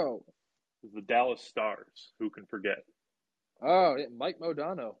go. the Dallas Stars. Who can forget? Oh, yeah, Mike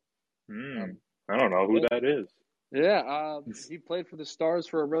Modano. Hmm. Um, I don't know who yeah, that is. yeah. He played for the Stars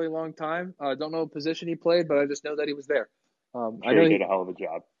for a really long time. I don't know what position he played, but I just know that he was there. I'm I sure know he he. did a hell of a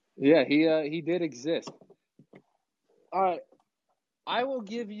job. Yeah, he did exist. All right, I will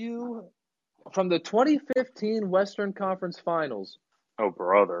give you from the 2015 Western Conference Finals. Oh,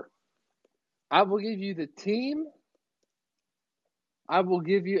 brother. I will give you the team. I will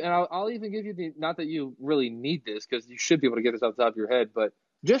give you, and I'll even give you the, not that you really need this because you should be able to get this off the top of your head, but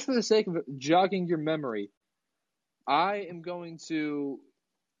just for the sake of jogging your memory, I am going to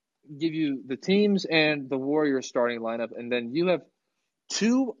give you the teams and the Warriors starting lineup, and then you have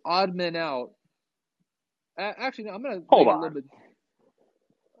two odd men out. Actually, no, I'm going to Hold make it a little on. bit.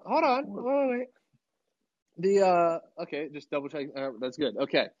 Hold on. Wait. Okay, just double check. That's good.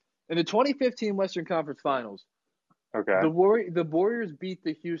 Okay. In the 2015 Western Conference Finals, Okay. The Warriors beat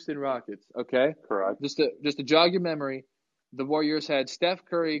the Houston Rockets. Okay, Correct. just to jog your memory, the Warriors had Steph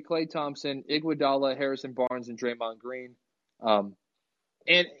Curry, Klay Thompson, Iguodala, Harrison Barnes, and Draymond Green.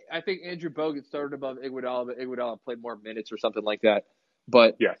 And I think Andrew Bogut started above Iguodala, but Iguodala played more minutes or something like that.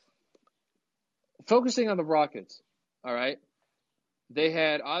 But Yes. focusing on the Rockets, all right, they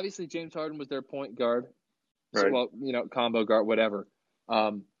had obviously James Harden was their point guard. So, Right. well, combo guard, whatever.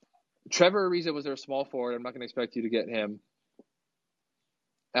 Trevor Ariza was their small forward. I'm not going to expect you to get him.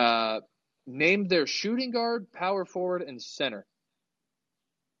 Named their shooting guard, power forward, and center.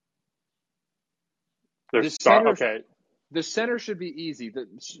 Their The star. center, Okay. the center should be easy.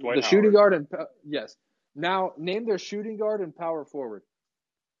 Dwight The shooting Howard. guard and yes. Now name their shooting guard and power forward.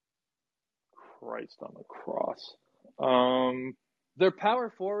 Christ on the cross. Their power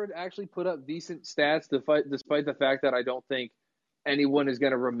forward actually put up decent stats, despite the fact that I don't think anyone is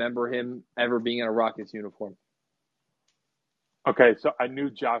going to remember him ever being in a Rockets uniform. Okay, so I knew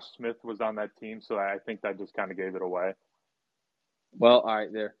Josh Smith was on that team, so I think that just kind of gave it away. Well, all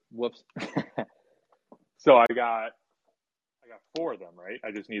right, there. Whoops. So I got four of them, right?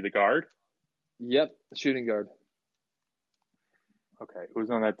 I just need the guard. Yep, shooting guard. Okay, who's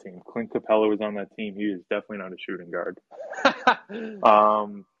on that team? Clint Capella was on that team. He is definitely not a shooting guard.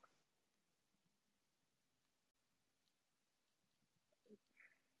 Um,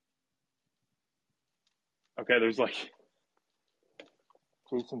 okay, there's like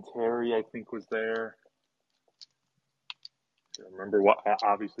Jason Terry, I think, was there. I remember what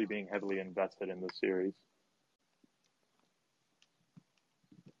obviously being heavily invested in this series.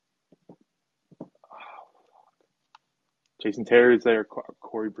 Jason Terry is there.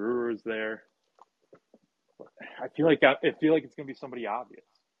 Corey Brewer is there. I feel like it's gonna be somebody obvious.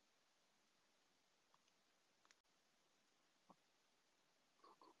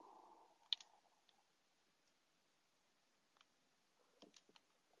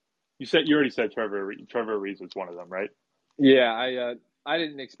 You already said Trevor Ariza was one of them, right? Yeah, I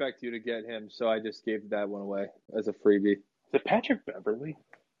didn't expect you to get him, so I just gave that one away as a freebie. Is it Patrick Beverly?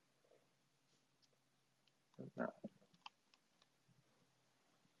 No.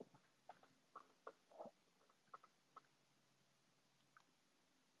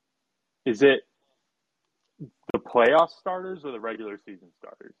 Is it the playoff starters or the regular season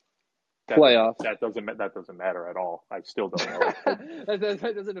starters? Playoffs. That doesn't matter at all. I still don't know.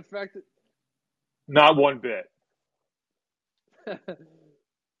 that doesn't affect it. Not one bit. Okay.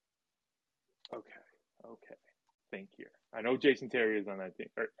 Think here. I know Jason Terry is on that team.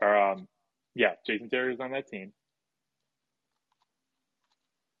 Yeah, Jason Terry is on that team.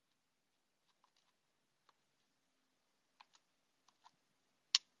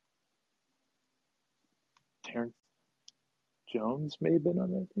 Terrence Jones may have been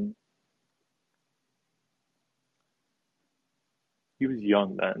on that team. He was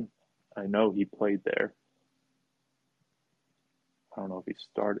young then. I know he played there. I don't know if he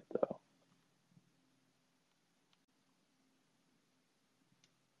started, though.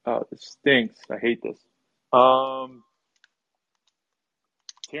 Oh, this stinks. I hate this.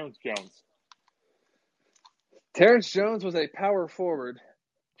 Terrence Jones. Terrence Jones was a power forward,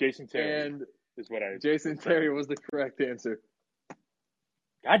 Jason Terry and is what I. Jason Terry was the correct answer.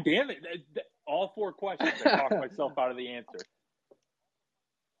 God damn it! All 4 questions, I talked myself out of the answer.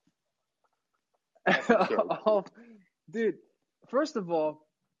 That's absurd. Dude, first of all,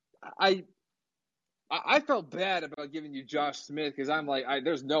 I felt bad about giving you Josh Smith because I'm like,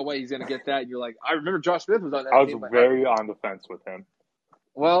 there's no way he's going to get that. And you're like, I remember Josh Smith was on that I was team. very on the fence with him.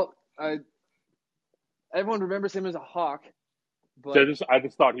 Well, everyone remembers him as a Hawk, but I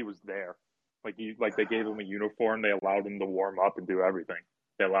just thought he was there. Like they gave him a uniform. They allowed him to warm up and do everything.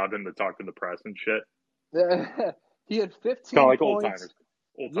 They allowed him to talk to the press and shit. he had 15 Kind of like points. old timers.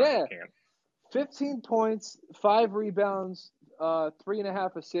 Old timers can. 15 points, 5 rebounds,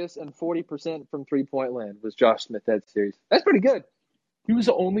 3.5 assists, and 40% from 3-point land was Josh Smith that series. That's pretty good. He was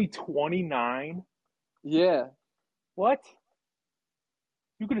only 29. Yeah. What?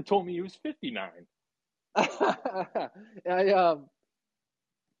 You could have told me he was 59.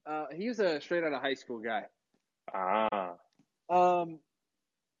 He was a straight out of high school guy. Ah.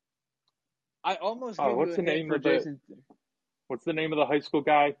 I almost gave you a hint for Jason. What's the name of the high school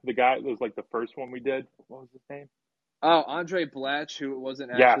guy? The guy that was like the first one we did. What was his name? Oh, Andre Blatch, who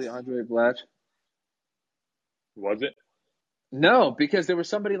wasn't actually Andre Blatch. Was it? No, because there was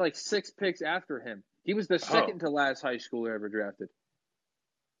somebody like 6 picks after him. He was the second to last high schooler ever drafted.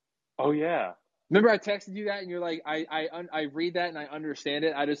 Oh yeah. Remember I texted you that and you're like, I read that and I understand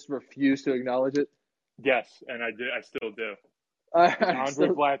it. I just refuse to acknowledge it. Yes, and I still do. Andre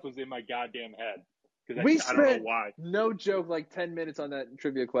Blatch was in my goddamn head. Because I don't know why. No joke, like 10 minutes on that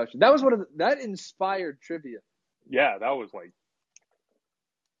trivia question. That was that inspired trivia. Yeah, that was like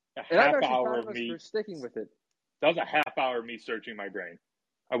a half hour of me for sticking with it. That was a half hour of me searching my brain.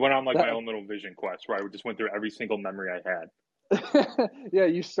 I went on my own little vision quest where I just went through every single memory I had. Yeah,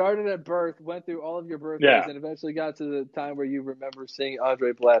 you started at birth, went through all of your birthdays, and eventually got to the time where you remember seeing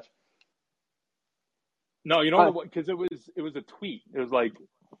Andre Blatch. No, you know what? Because it was a tweet. It was like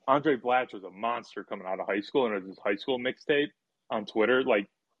Andre Blatch was a monster coming out of high school, and it was his high school mixtape on Twitter, like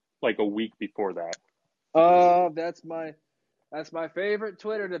a week before that. Oh, that's my favorite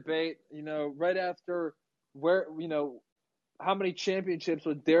Twitter debate. You know, right after how many championships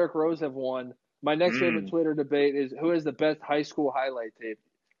would Derrick Rose have won? My next favorite Twitter debate is who has the best high school highlight tape.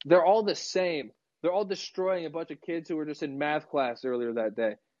 They're all the same. They're all destroying a bunch of kids who were just in math class earlier that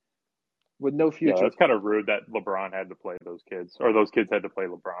day with no future. Yeah, that's kind of rude that LeBron had to play those kids, or those kids had to play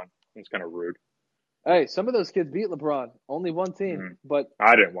LeBron. It's kind of rude. Hey, some of those kids beat LeBron. Only one team, but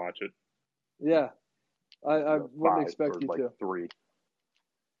I didn't watch it. Yeah, I wouldn't expect you like to. 3.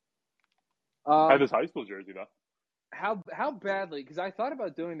 I have his high school jersey though. How badly? Because I thought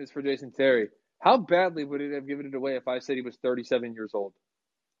about doing this for Jason Terry. How badly would it have given it away if I said he was 37 years old?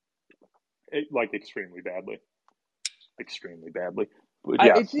 Extremely badly. Extremely badly. But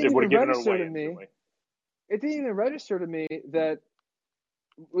yes, it would have given it away instantly. It didn't even register to me that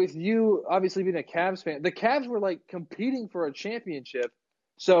with you obviously being a Cavs fan, the Cavs were like competing for a championship.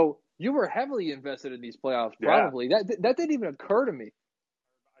 So you were heavily invested in these playoffs, probably. Yeah. That didn't even occur to me.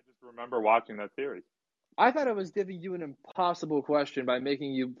 I just remember watching that series. I thought I was giving you an impossible question by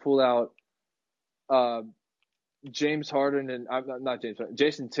making you pull out James Harden and not James Harden,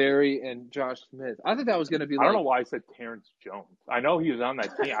 Jason Terry and Josh Smith. I thought that was going to be I don't know why I said Terrence Jones. I know he was on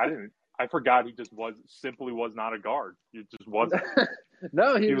that team. I forgot he just was not a guard. He just wasn't.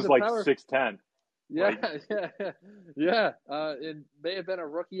 No, he was like 6'10". Yeah, yeah. It may have been a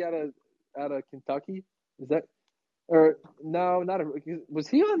rookie out of Kentucky. Is that? Or no, not a rookie. Was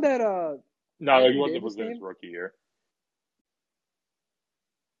he on that? No, he wasn't. Was in his rookie year.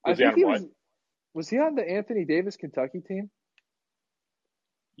 Was he on what? Was he on the Anthony Davis Kentucky team?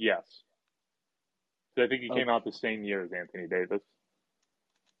 Yes. So I think he came out the same year as Anthony Davis.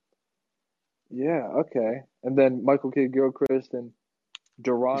 Yeah. Okay. And then Michael Kidd-Gilchrist and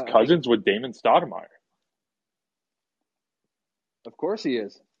Durant. He's cousins with Damon Stoudemire. Of course he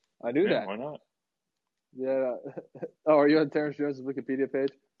is. I knew that. Why not? Yeah. Oh, are you on Terrence Jones' Wikipedia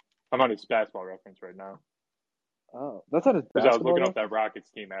page? I'm on his basketball reference right now. Oh, that's not his basketball. Because I was looking up that Rockets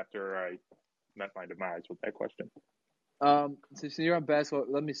team after I met my demise with that question. So you're on basketball.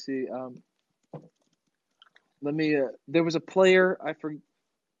 Let me see. There was a player I forget.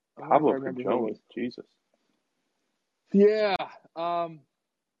 Pablo Jones. Jesus. Yeah. One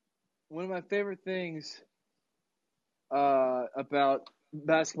of my favorite things about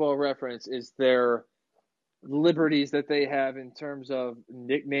basketball reference is their liberties that they have in terms of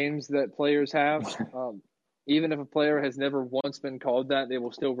nicknames that players have. Even if a player has never once been called that, they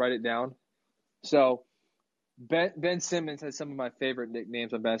will still write it down. So Ben Simmons has some of my favorite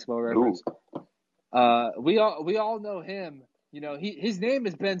nicknames on Basketball Reference. We all know him. You know, his name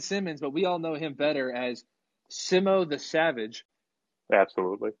is Ben Simmons, but we all know him better as Simo the Savage.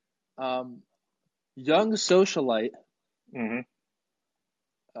 Absolutely. Young Socialite. Mm-hmm.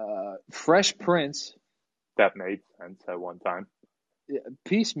 Fresh Prince. That made sense at one time.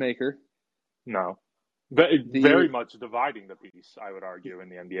 Peacemaker. No. Very much dividing the piece, I would argue, in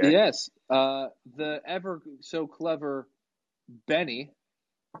the NBA. Yes. The ever so clever Benny.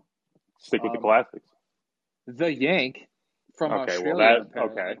 Stick with the classics. The Yank from Australia. Well,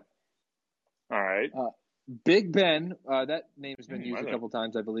 apparently. okay. All right. Big Ben. That name has been used a couple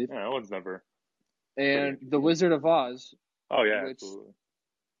times, I believe. Yeah, that one's never. And the Wizard of Oz. Oh yeah, absolutely.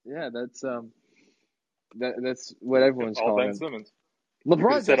 Yeah, that's what everyone's calling Ben Simmons.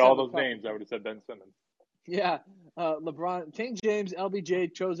 LeBron said all those names. I would have said Ben Simmons. Yeah, LeBron, King James,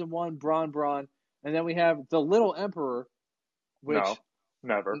 LBJ, Chosen One, Bron, and then we have the Little Emperor. Which, no,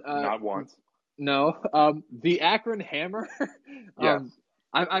 never, not once. No, the Akron Hammer. Yes.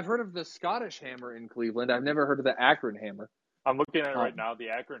 I've heard of the Scottish Hammer in Cleveland. I've never heard of the Akron Hammer. I'm looking at it right now. The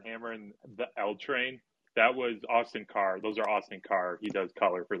Akron Hammer and the L Train. That was Austin Carr. Those are Austin Carr. He does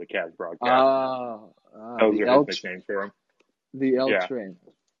color for the Cavs broadcast. Those are his nicknames for him. The L Train.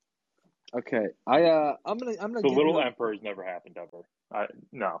 Okay, I'm gonna. The Little Emperor's never happened ever.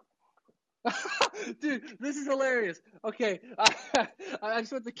 No. Dude, this is hilarious. Okay, I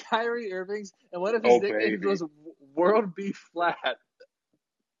just went to Kyrie Irving's, and one of his nicknames was World B Flat.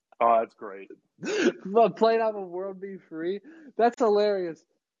 Oh, that's great. Playing off of World B Free. That's hilarious.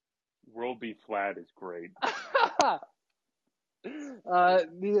 World B Flat is great.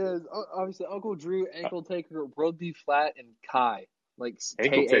 Obviously Uncle Drew, Ankle Taker, World B Flat, and Kai. Like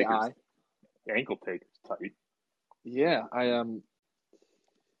Ankle Kai. Ankle Taker's tight. Yeah, I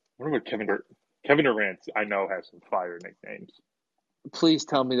wonder what Kevin Durant, I know, has some fire nicknames. Please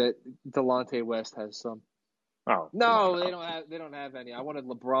tell me that Delonte West has some. Oh no, they don't have any. I wanted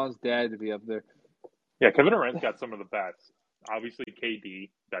LeBron's dad to be up there. Yeah, Kevin Durant's got some of the best. Obviously,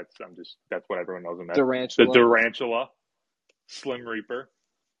 KD. That's what everyone knows him as. Durantula. The Durantula, Slim Reaper.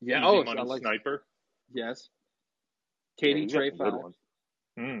 Yeah. Easy Money Sniper. Yes. KD Trey 5.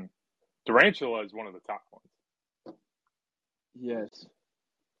 Durantula is one of the top ones. Yes.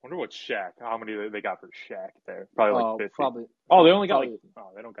 Wonder what Shaq. How many they got for Shaq there? Probably like 50. Probably. Oh, they only got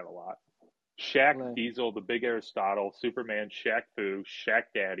they don't got a lot. Shaq, Diesel, the Big Aristotle, Superman, Shaq Fu, Shaq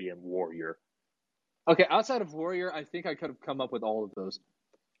Daddy, and Warrior. Okay, outside of Warrior, I think I could have come up with all of those.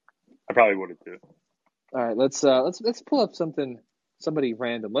 I probably would have too. All right, let's pull up somebody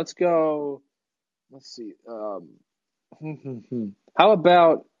random. Let's go. Let's see. How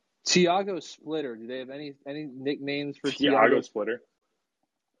about Tiago Splitter? Do they have any nicknames for Tiago Splitter?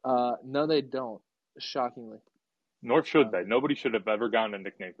 No, they don't. Shockingly. Nor should they. Nobody should have ever gotten a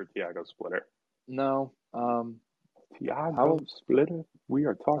nickname for Tiago Splitter. No. Tiago Splitter? We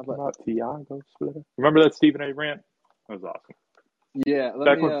are talking about Tiago Splitter. Remember that Stephen A. rant? That was awesome. Yeah.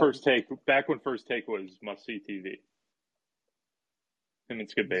 Back when First Take was must-see TV. Him and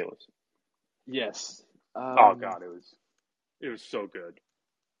Skip Bayless. Yes. Oh, God, it was so good.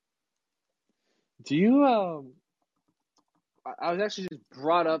 Do you, I was actually just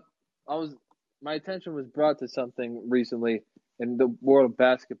brought up, my attention was brought to something recently in the world of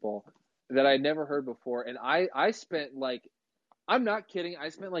basketball that I never heard before. And I spent I'm not kidding. I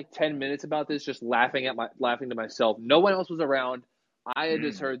spent 10 minutes about this just laughing to myself. No one else was around. I had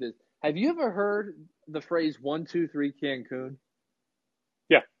just heard this. Have you ever heard the phrase 1, 2, 3 Cancun?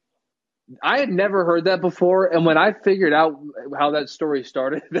 Yeah. I had never heard that before. And when I figured out how that story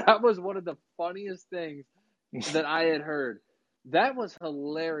started, that was one of the funniest things that I had heard. That was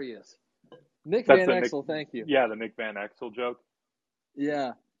hilarious. Nick Van Exel, thank you. Yeah, the Nick Van Exel joke.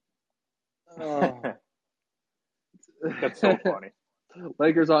 Yeah. Oh. That's so funny.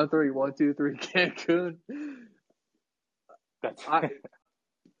 Lakers on 3, 1, 2, 3 Cancun.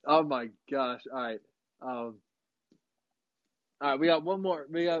 Oh my gosh! All right, all right. We got one more.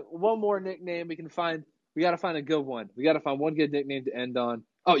 We got one more nickname we can find. We got to find a good one. We got to find one good nickname to end on.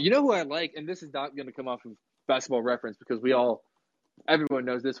 Oh, you know who I like, and this is not going to come off of Basketball Reference because everyone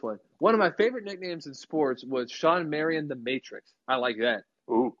knows this one. One of my favorite nicknames in sports was Sean Marion the Matrix. I like that.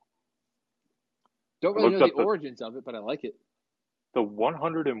 Ooh. Don't really know the origins of it, but I like it. The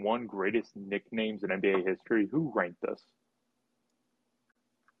 101 greatest nicknames in NBA history. Who ranked this?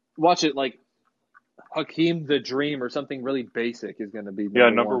 Watch it Hakeem the Dream or something really basic is going to be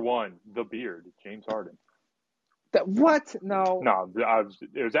number one. The Beard, James Harden. What? No. No,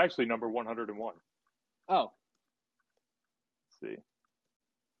 it was actually number 101. Oh. Let's see.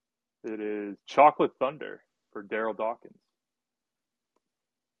 It is Chocolate Thunder for Daryl Dawkins.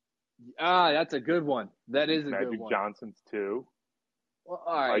 That's a good one. That is a good Magic one. Johnson's 2. Well,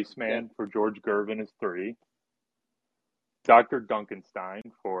 all right. Iceman for George Gervin is 3. Dr. Duncanstein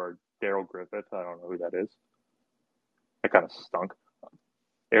for Daryl Griffith. I don't know who that is. That kind of stunk.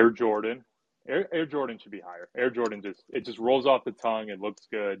 Air Jordan. Air Jordan should be higher. Air Jordan just rolls off the tongue. It looks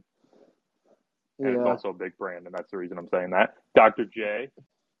good. And it's also a big brand, and that's the reason I'm saying that. Dr. J.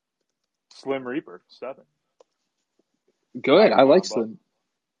 Slim Reaper, 7. Good. I like Slim.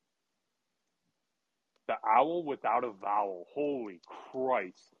 The Owl Without a Vowel. Holy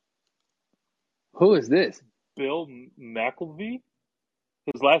Christ. Who is this? Bill McElvey?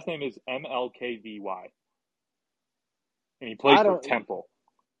 His last name is MLKVY. And he plays for Temple.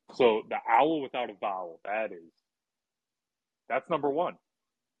 So the Owl Without a Vowel, that's number 1.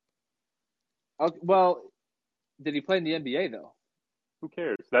 Okay, well, did he play in the NBA, though? Who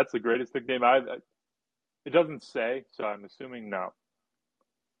cares? That's the greatest nickname it doesn't say, so I'm assuming no.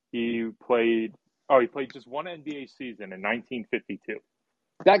 He played just one NBA season in 1952.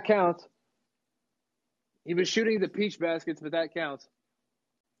 That counts. He was shooting the peach baskets, but that counts.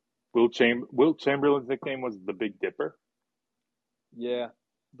 Wilt Chamberlain's nickname was the Big Dipper. Yeah,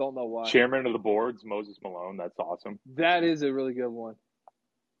 don't know why. Chairman of the boards, Moses Malone. That's awesome. That is a really good one.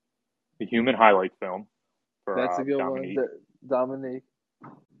 The Human Highlight Film for that's a good Dominique. one. Dominique.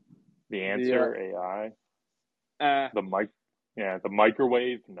 The Answer, AI. The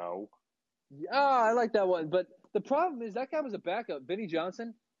Microwave, no. I like that one. But the problem is that guy was a backup. Vinny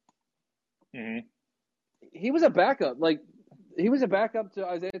Johnson. Mm-hmm. He was a backup. He was a backup to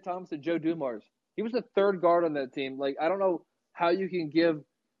Isaiah Thomas and Joe Dumars. He was the third guard on that team. I don't know how you can give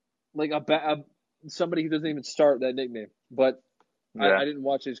somebody who doesn't even start that nickname. But I didn't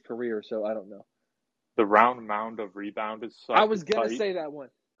watch his career, so I don't know. The Round Mound of Rebound is such I was gonna say that one.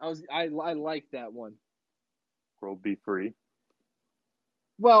 I like that one. World Be Free.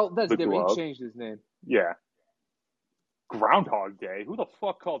 Well, that's different. He changed his name. Yeah. Groundhog Day. Who the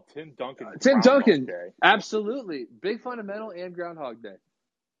fuck called Tim Duncan Tim Duncan. Day? Absolutely. Big Fundamental and Groundhog Day.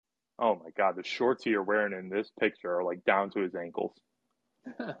 Oh my God, the shorts you're wearing in this picture are down to his ankles.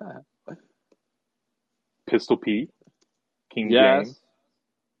 Pistol Pete. King James.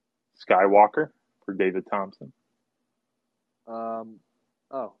 Skywalker for David Thompson.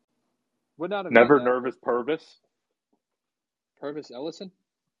 Would not have Never Nervous Purvis. Purvis Ellison?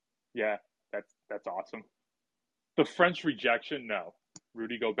 Yeah, that's awesome. The French Rejection, no.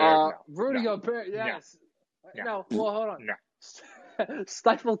 Rudy Gobert, no. Rudy Gobert, yes. No. Well, hold on. No.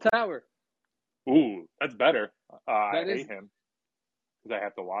 Stifle Tower. Ooh, that's better. I hate him because I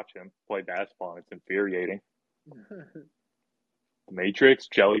have to watch him play basketball, and it's infuriating. The Matrix,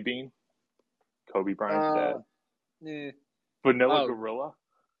 Jelly Bean, Kobe Bryant's dad. Yeah. Vanilla Gorilla.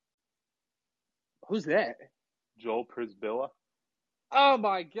 Who's that? Joel Prisbilla. Oh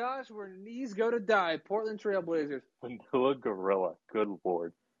my gosh, where knees go to die. Portland Trailblazers. Vanilla Gorilla. Good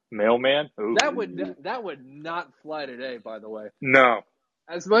Lord. Mailman. Ooh. That would not fly today, by the way. No.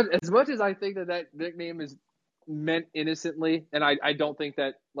 As much as I think that nickname is meant innocently, and I don't think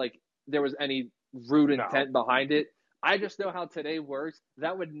that there was any rude intent behind it. I just know how today works.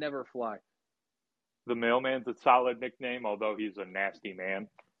 That would never fly. The Mailman's a solid nickname, although he's a nasty man.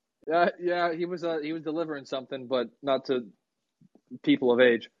 Yeah, he was delivering something, but not to people of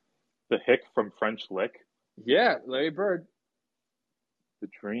age. The Hick from French Lick. Yeah, Larry Bird. The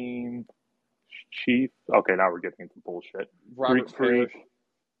Dream Chief. Okay, now we're getting into bullshit. Robert Greek Freak.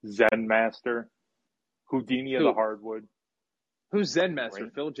 Zen Master. Houdini of the Hardwood. Who's Zen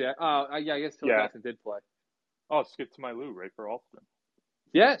Master? Phil Jackson. I guess Phil Jackson did play. Oh, Skip to My Lou, Rafer Alston.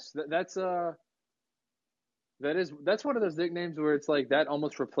 Yes, that's one of those nicknames where it's that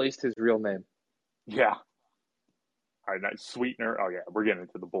almost replaced his real name. Yeah. All right, nice. Sweetener. Oh, yeah, we're getting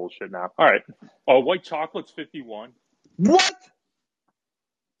into the bullshit now. All right. White Chocolate's 51. What?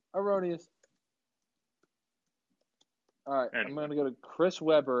 Erroneous. All right, anyway. I'm going to go to Chris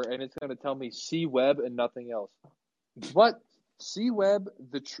Webber, and it's going to tell me C. Webb and nothing else. What? C. Webb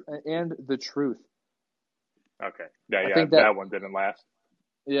and the Truth. Okay. Yeah, that one didn't last.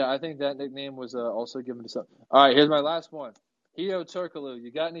 Yeah, I think that nickname was also given to some. All right, here's my last one. Hito Turkoglu.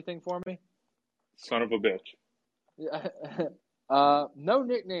 You got anything for me? Son of a bitch. Yeah. No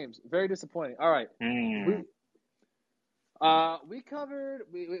nicknames. Very disappointing. All right. We covered.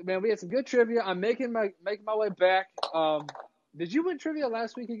 We had some good trivia. I'm making my way back. Did you win trivia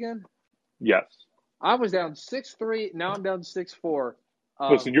last week again? Yes. I was down 6-3. Now I'm down 6-4.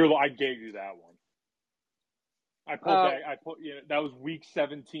 Listen, I gave you that one. I pulled back. That was week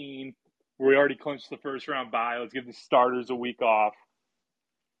 17. We already clinched the first round bye. Let's give the starters a week off.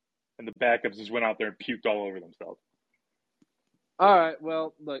 And the backups just went out there and puked all over themselves. All right.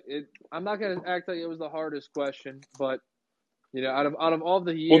 Well, look, I'm not going to act like it was the hardest question, but out of all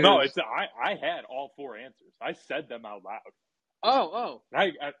the years. Well, no, I had all 4 answers. I said them out loud. Oh.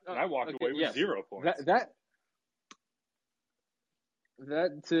 And I walked away with 0 points.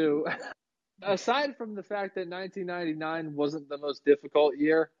 That too. Aside from the fact that 1999 wasn't the most difficult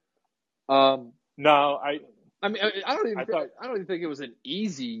year. No, I mean, I don't even think it was an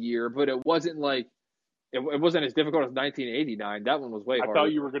easy year, but it wasn't like it wasn't as difficult as 1989. That one was way harder. I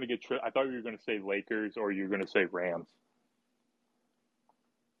thought you were going to say Lakers or you were going to say Rams.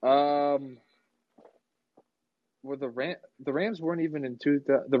 Well, the Rams weren't even in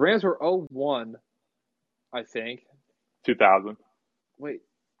 2000. The Rams were 0-1, I think. 2000. Wait,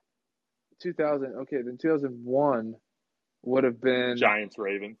 2000. Okay, then 2001 would have been Giants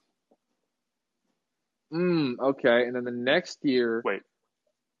Ravens. Okay, and then the next year. Wait.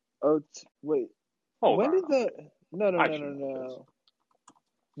 Wait. Hold when on. did the No.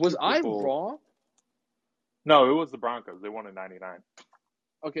 Was I wrong? No, it was the Broncos. They won in 99.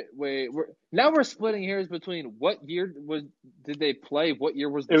 Okay, wait. Now we're splitting hairs between what year did they play? What year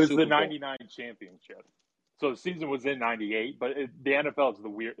was the It was Super the Bowl? 99 championship. So the season was in 98, but the NFL is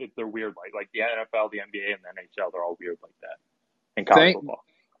they're weird like the NFL, the NBA, and the NHL. They're all weird like that in college football.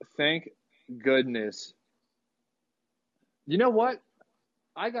 Thank goodness. You know what?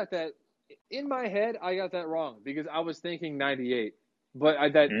 I got that in my head. I got that wrong because I was thinking 98, but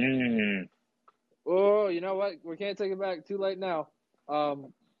Oh, you know what? We can't take it back. Too late now.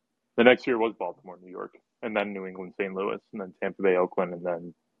 The next year was Baltimore, New York, and then New England, St. Louis, and then Tampa Bay, Oakland, and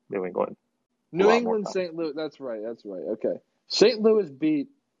then New England. New England, St. Louis. That's right. Okay. St. Louis beat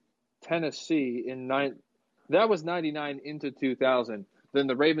Tennessee in That was 99 into 2000. Then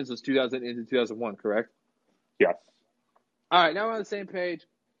the Ravens was 2000 into 2001, correct? Yes. All right. Now we're on the same page.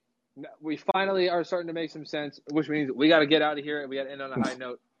 We finally are starting to make some sense, which means we got to get out of here and we got to end on a high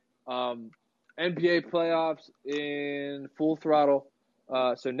note. NBA playoffs in full throttle.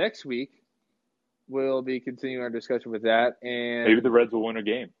 So next week we'll be continuing our discussion with that, and maybe the Reds will win a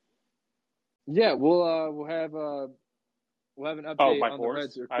game. Yeah, we'll have an update on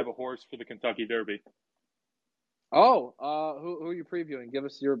horse. the Reds. I have a horse for the Kentucky Derby. Oh, who are you previewing? Give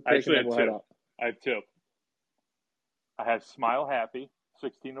us your pick. Actually, I have 2. I have Smile Happy,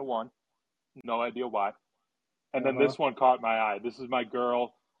 16-1. No idea why. And then this one caught my eye. This is my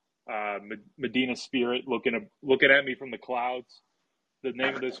girl, Medina Spirit, looking at me from the clouds. The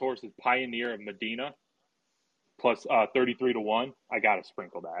name of this horse is Pioneer of Medina, plus 33-1. I gotta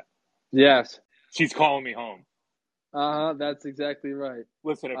sprinkle that. Yes. She's calling me home. That's exactly right.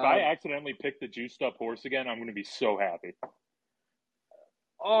 Listen, if I accidentally pick the juiced up horse again, I'm going to be so happy.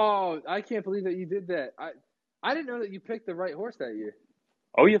 Oh, I can't believe that you did that. I didn't know that you picked the right horse that year.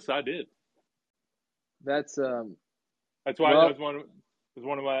 Oh, yes, I did. That's why it was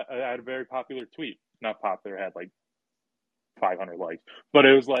one of my. I had a very popular tweet. Not popular, it had like 500 likes, but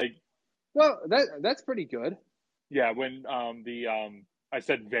it was like. Well, that's pretty good. Yeah, when I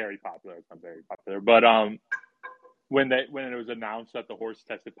said very popular. It's not very popular, but when it was announced that the horse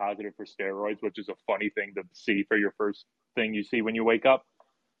tested positive for steroids, which is a funny thing to see for your first thing you see when you wake up.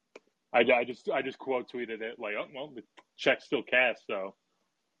 I just quote tweeted it like, oh well, the check's still cast, so.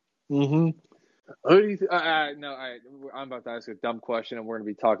 Mm-hmm. Who do you? No, I'm about to ask a dumb question, and we're going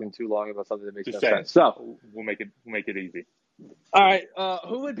to be talking too long about something that makes no sense. So we'll make it easy. All right,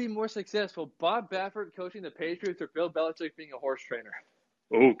 who would be more successful, Bob Baffert coaching the Patriots or Bill Belichick being a horse trainer?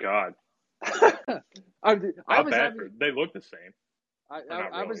 Oh God. Bob Baffert. They look the same.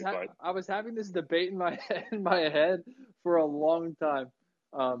 I was having this debate in my head for a long time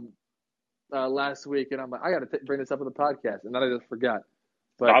last week, and I'm like, I got to bring this up on the podcast, and then I just forgot.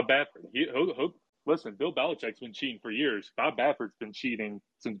 But Bob Baffert. Listen, Bill Belichick's been cheating for years. Bob Baffert's been cheating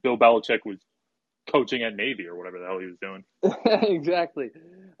since Bill Belichick was coaching at Navy or whatever the hell he was doing. Exactly.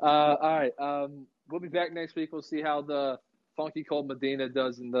 All right. We'll be back next week. We'll see how the Funky Cold Medina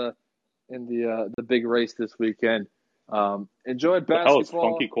does in the big race this weekend. Enjoy basketball. What the hell is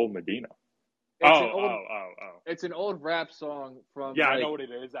Funky Cold Medina? It's an old rap song from. Yeah, I know what it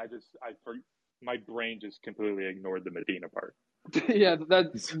is. My brain just completely ignored the Medina part. Yeah,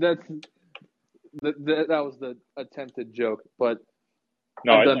 that was the attempted joke, but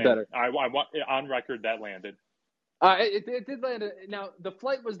no, I've done better. I want on record that landed. It did land. Now the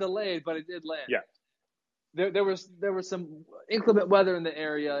flight was delayed, but it did land. Yeah. There was some inclement weather in the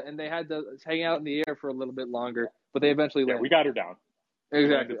area, and they had to hang out in the air for a little bit longer, but they eventually landed. Yeah, we got her down.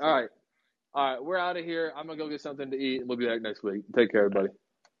 Exactly. All right. All right, we're out of here. I'm gonna go get something to eat, and we'll be back next week. Take care, everybody.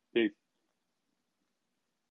 Peace.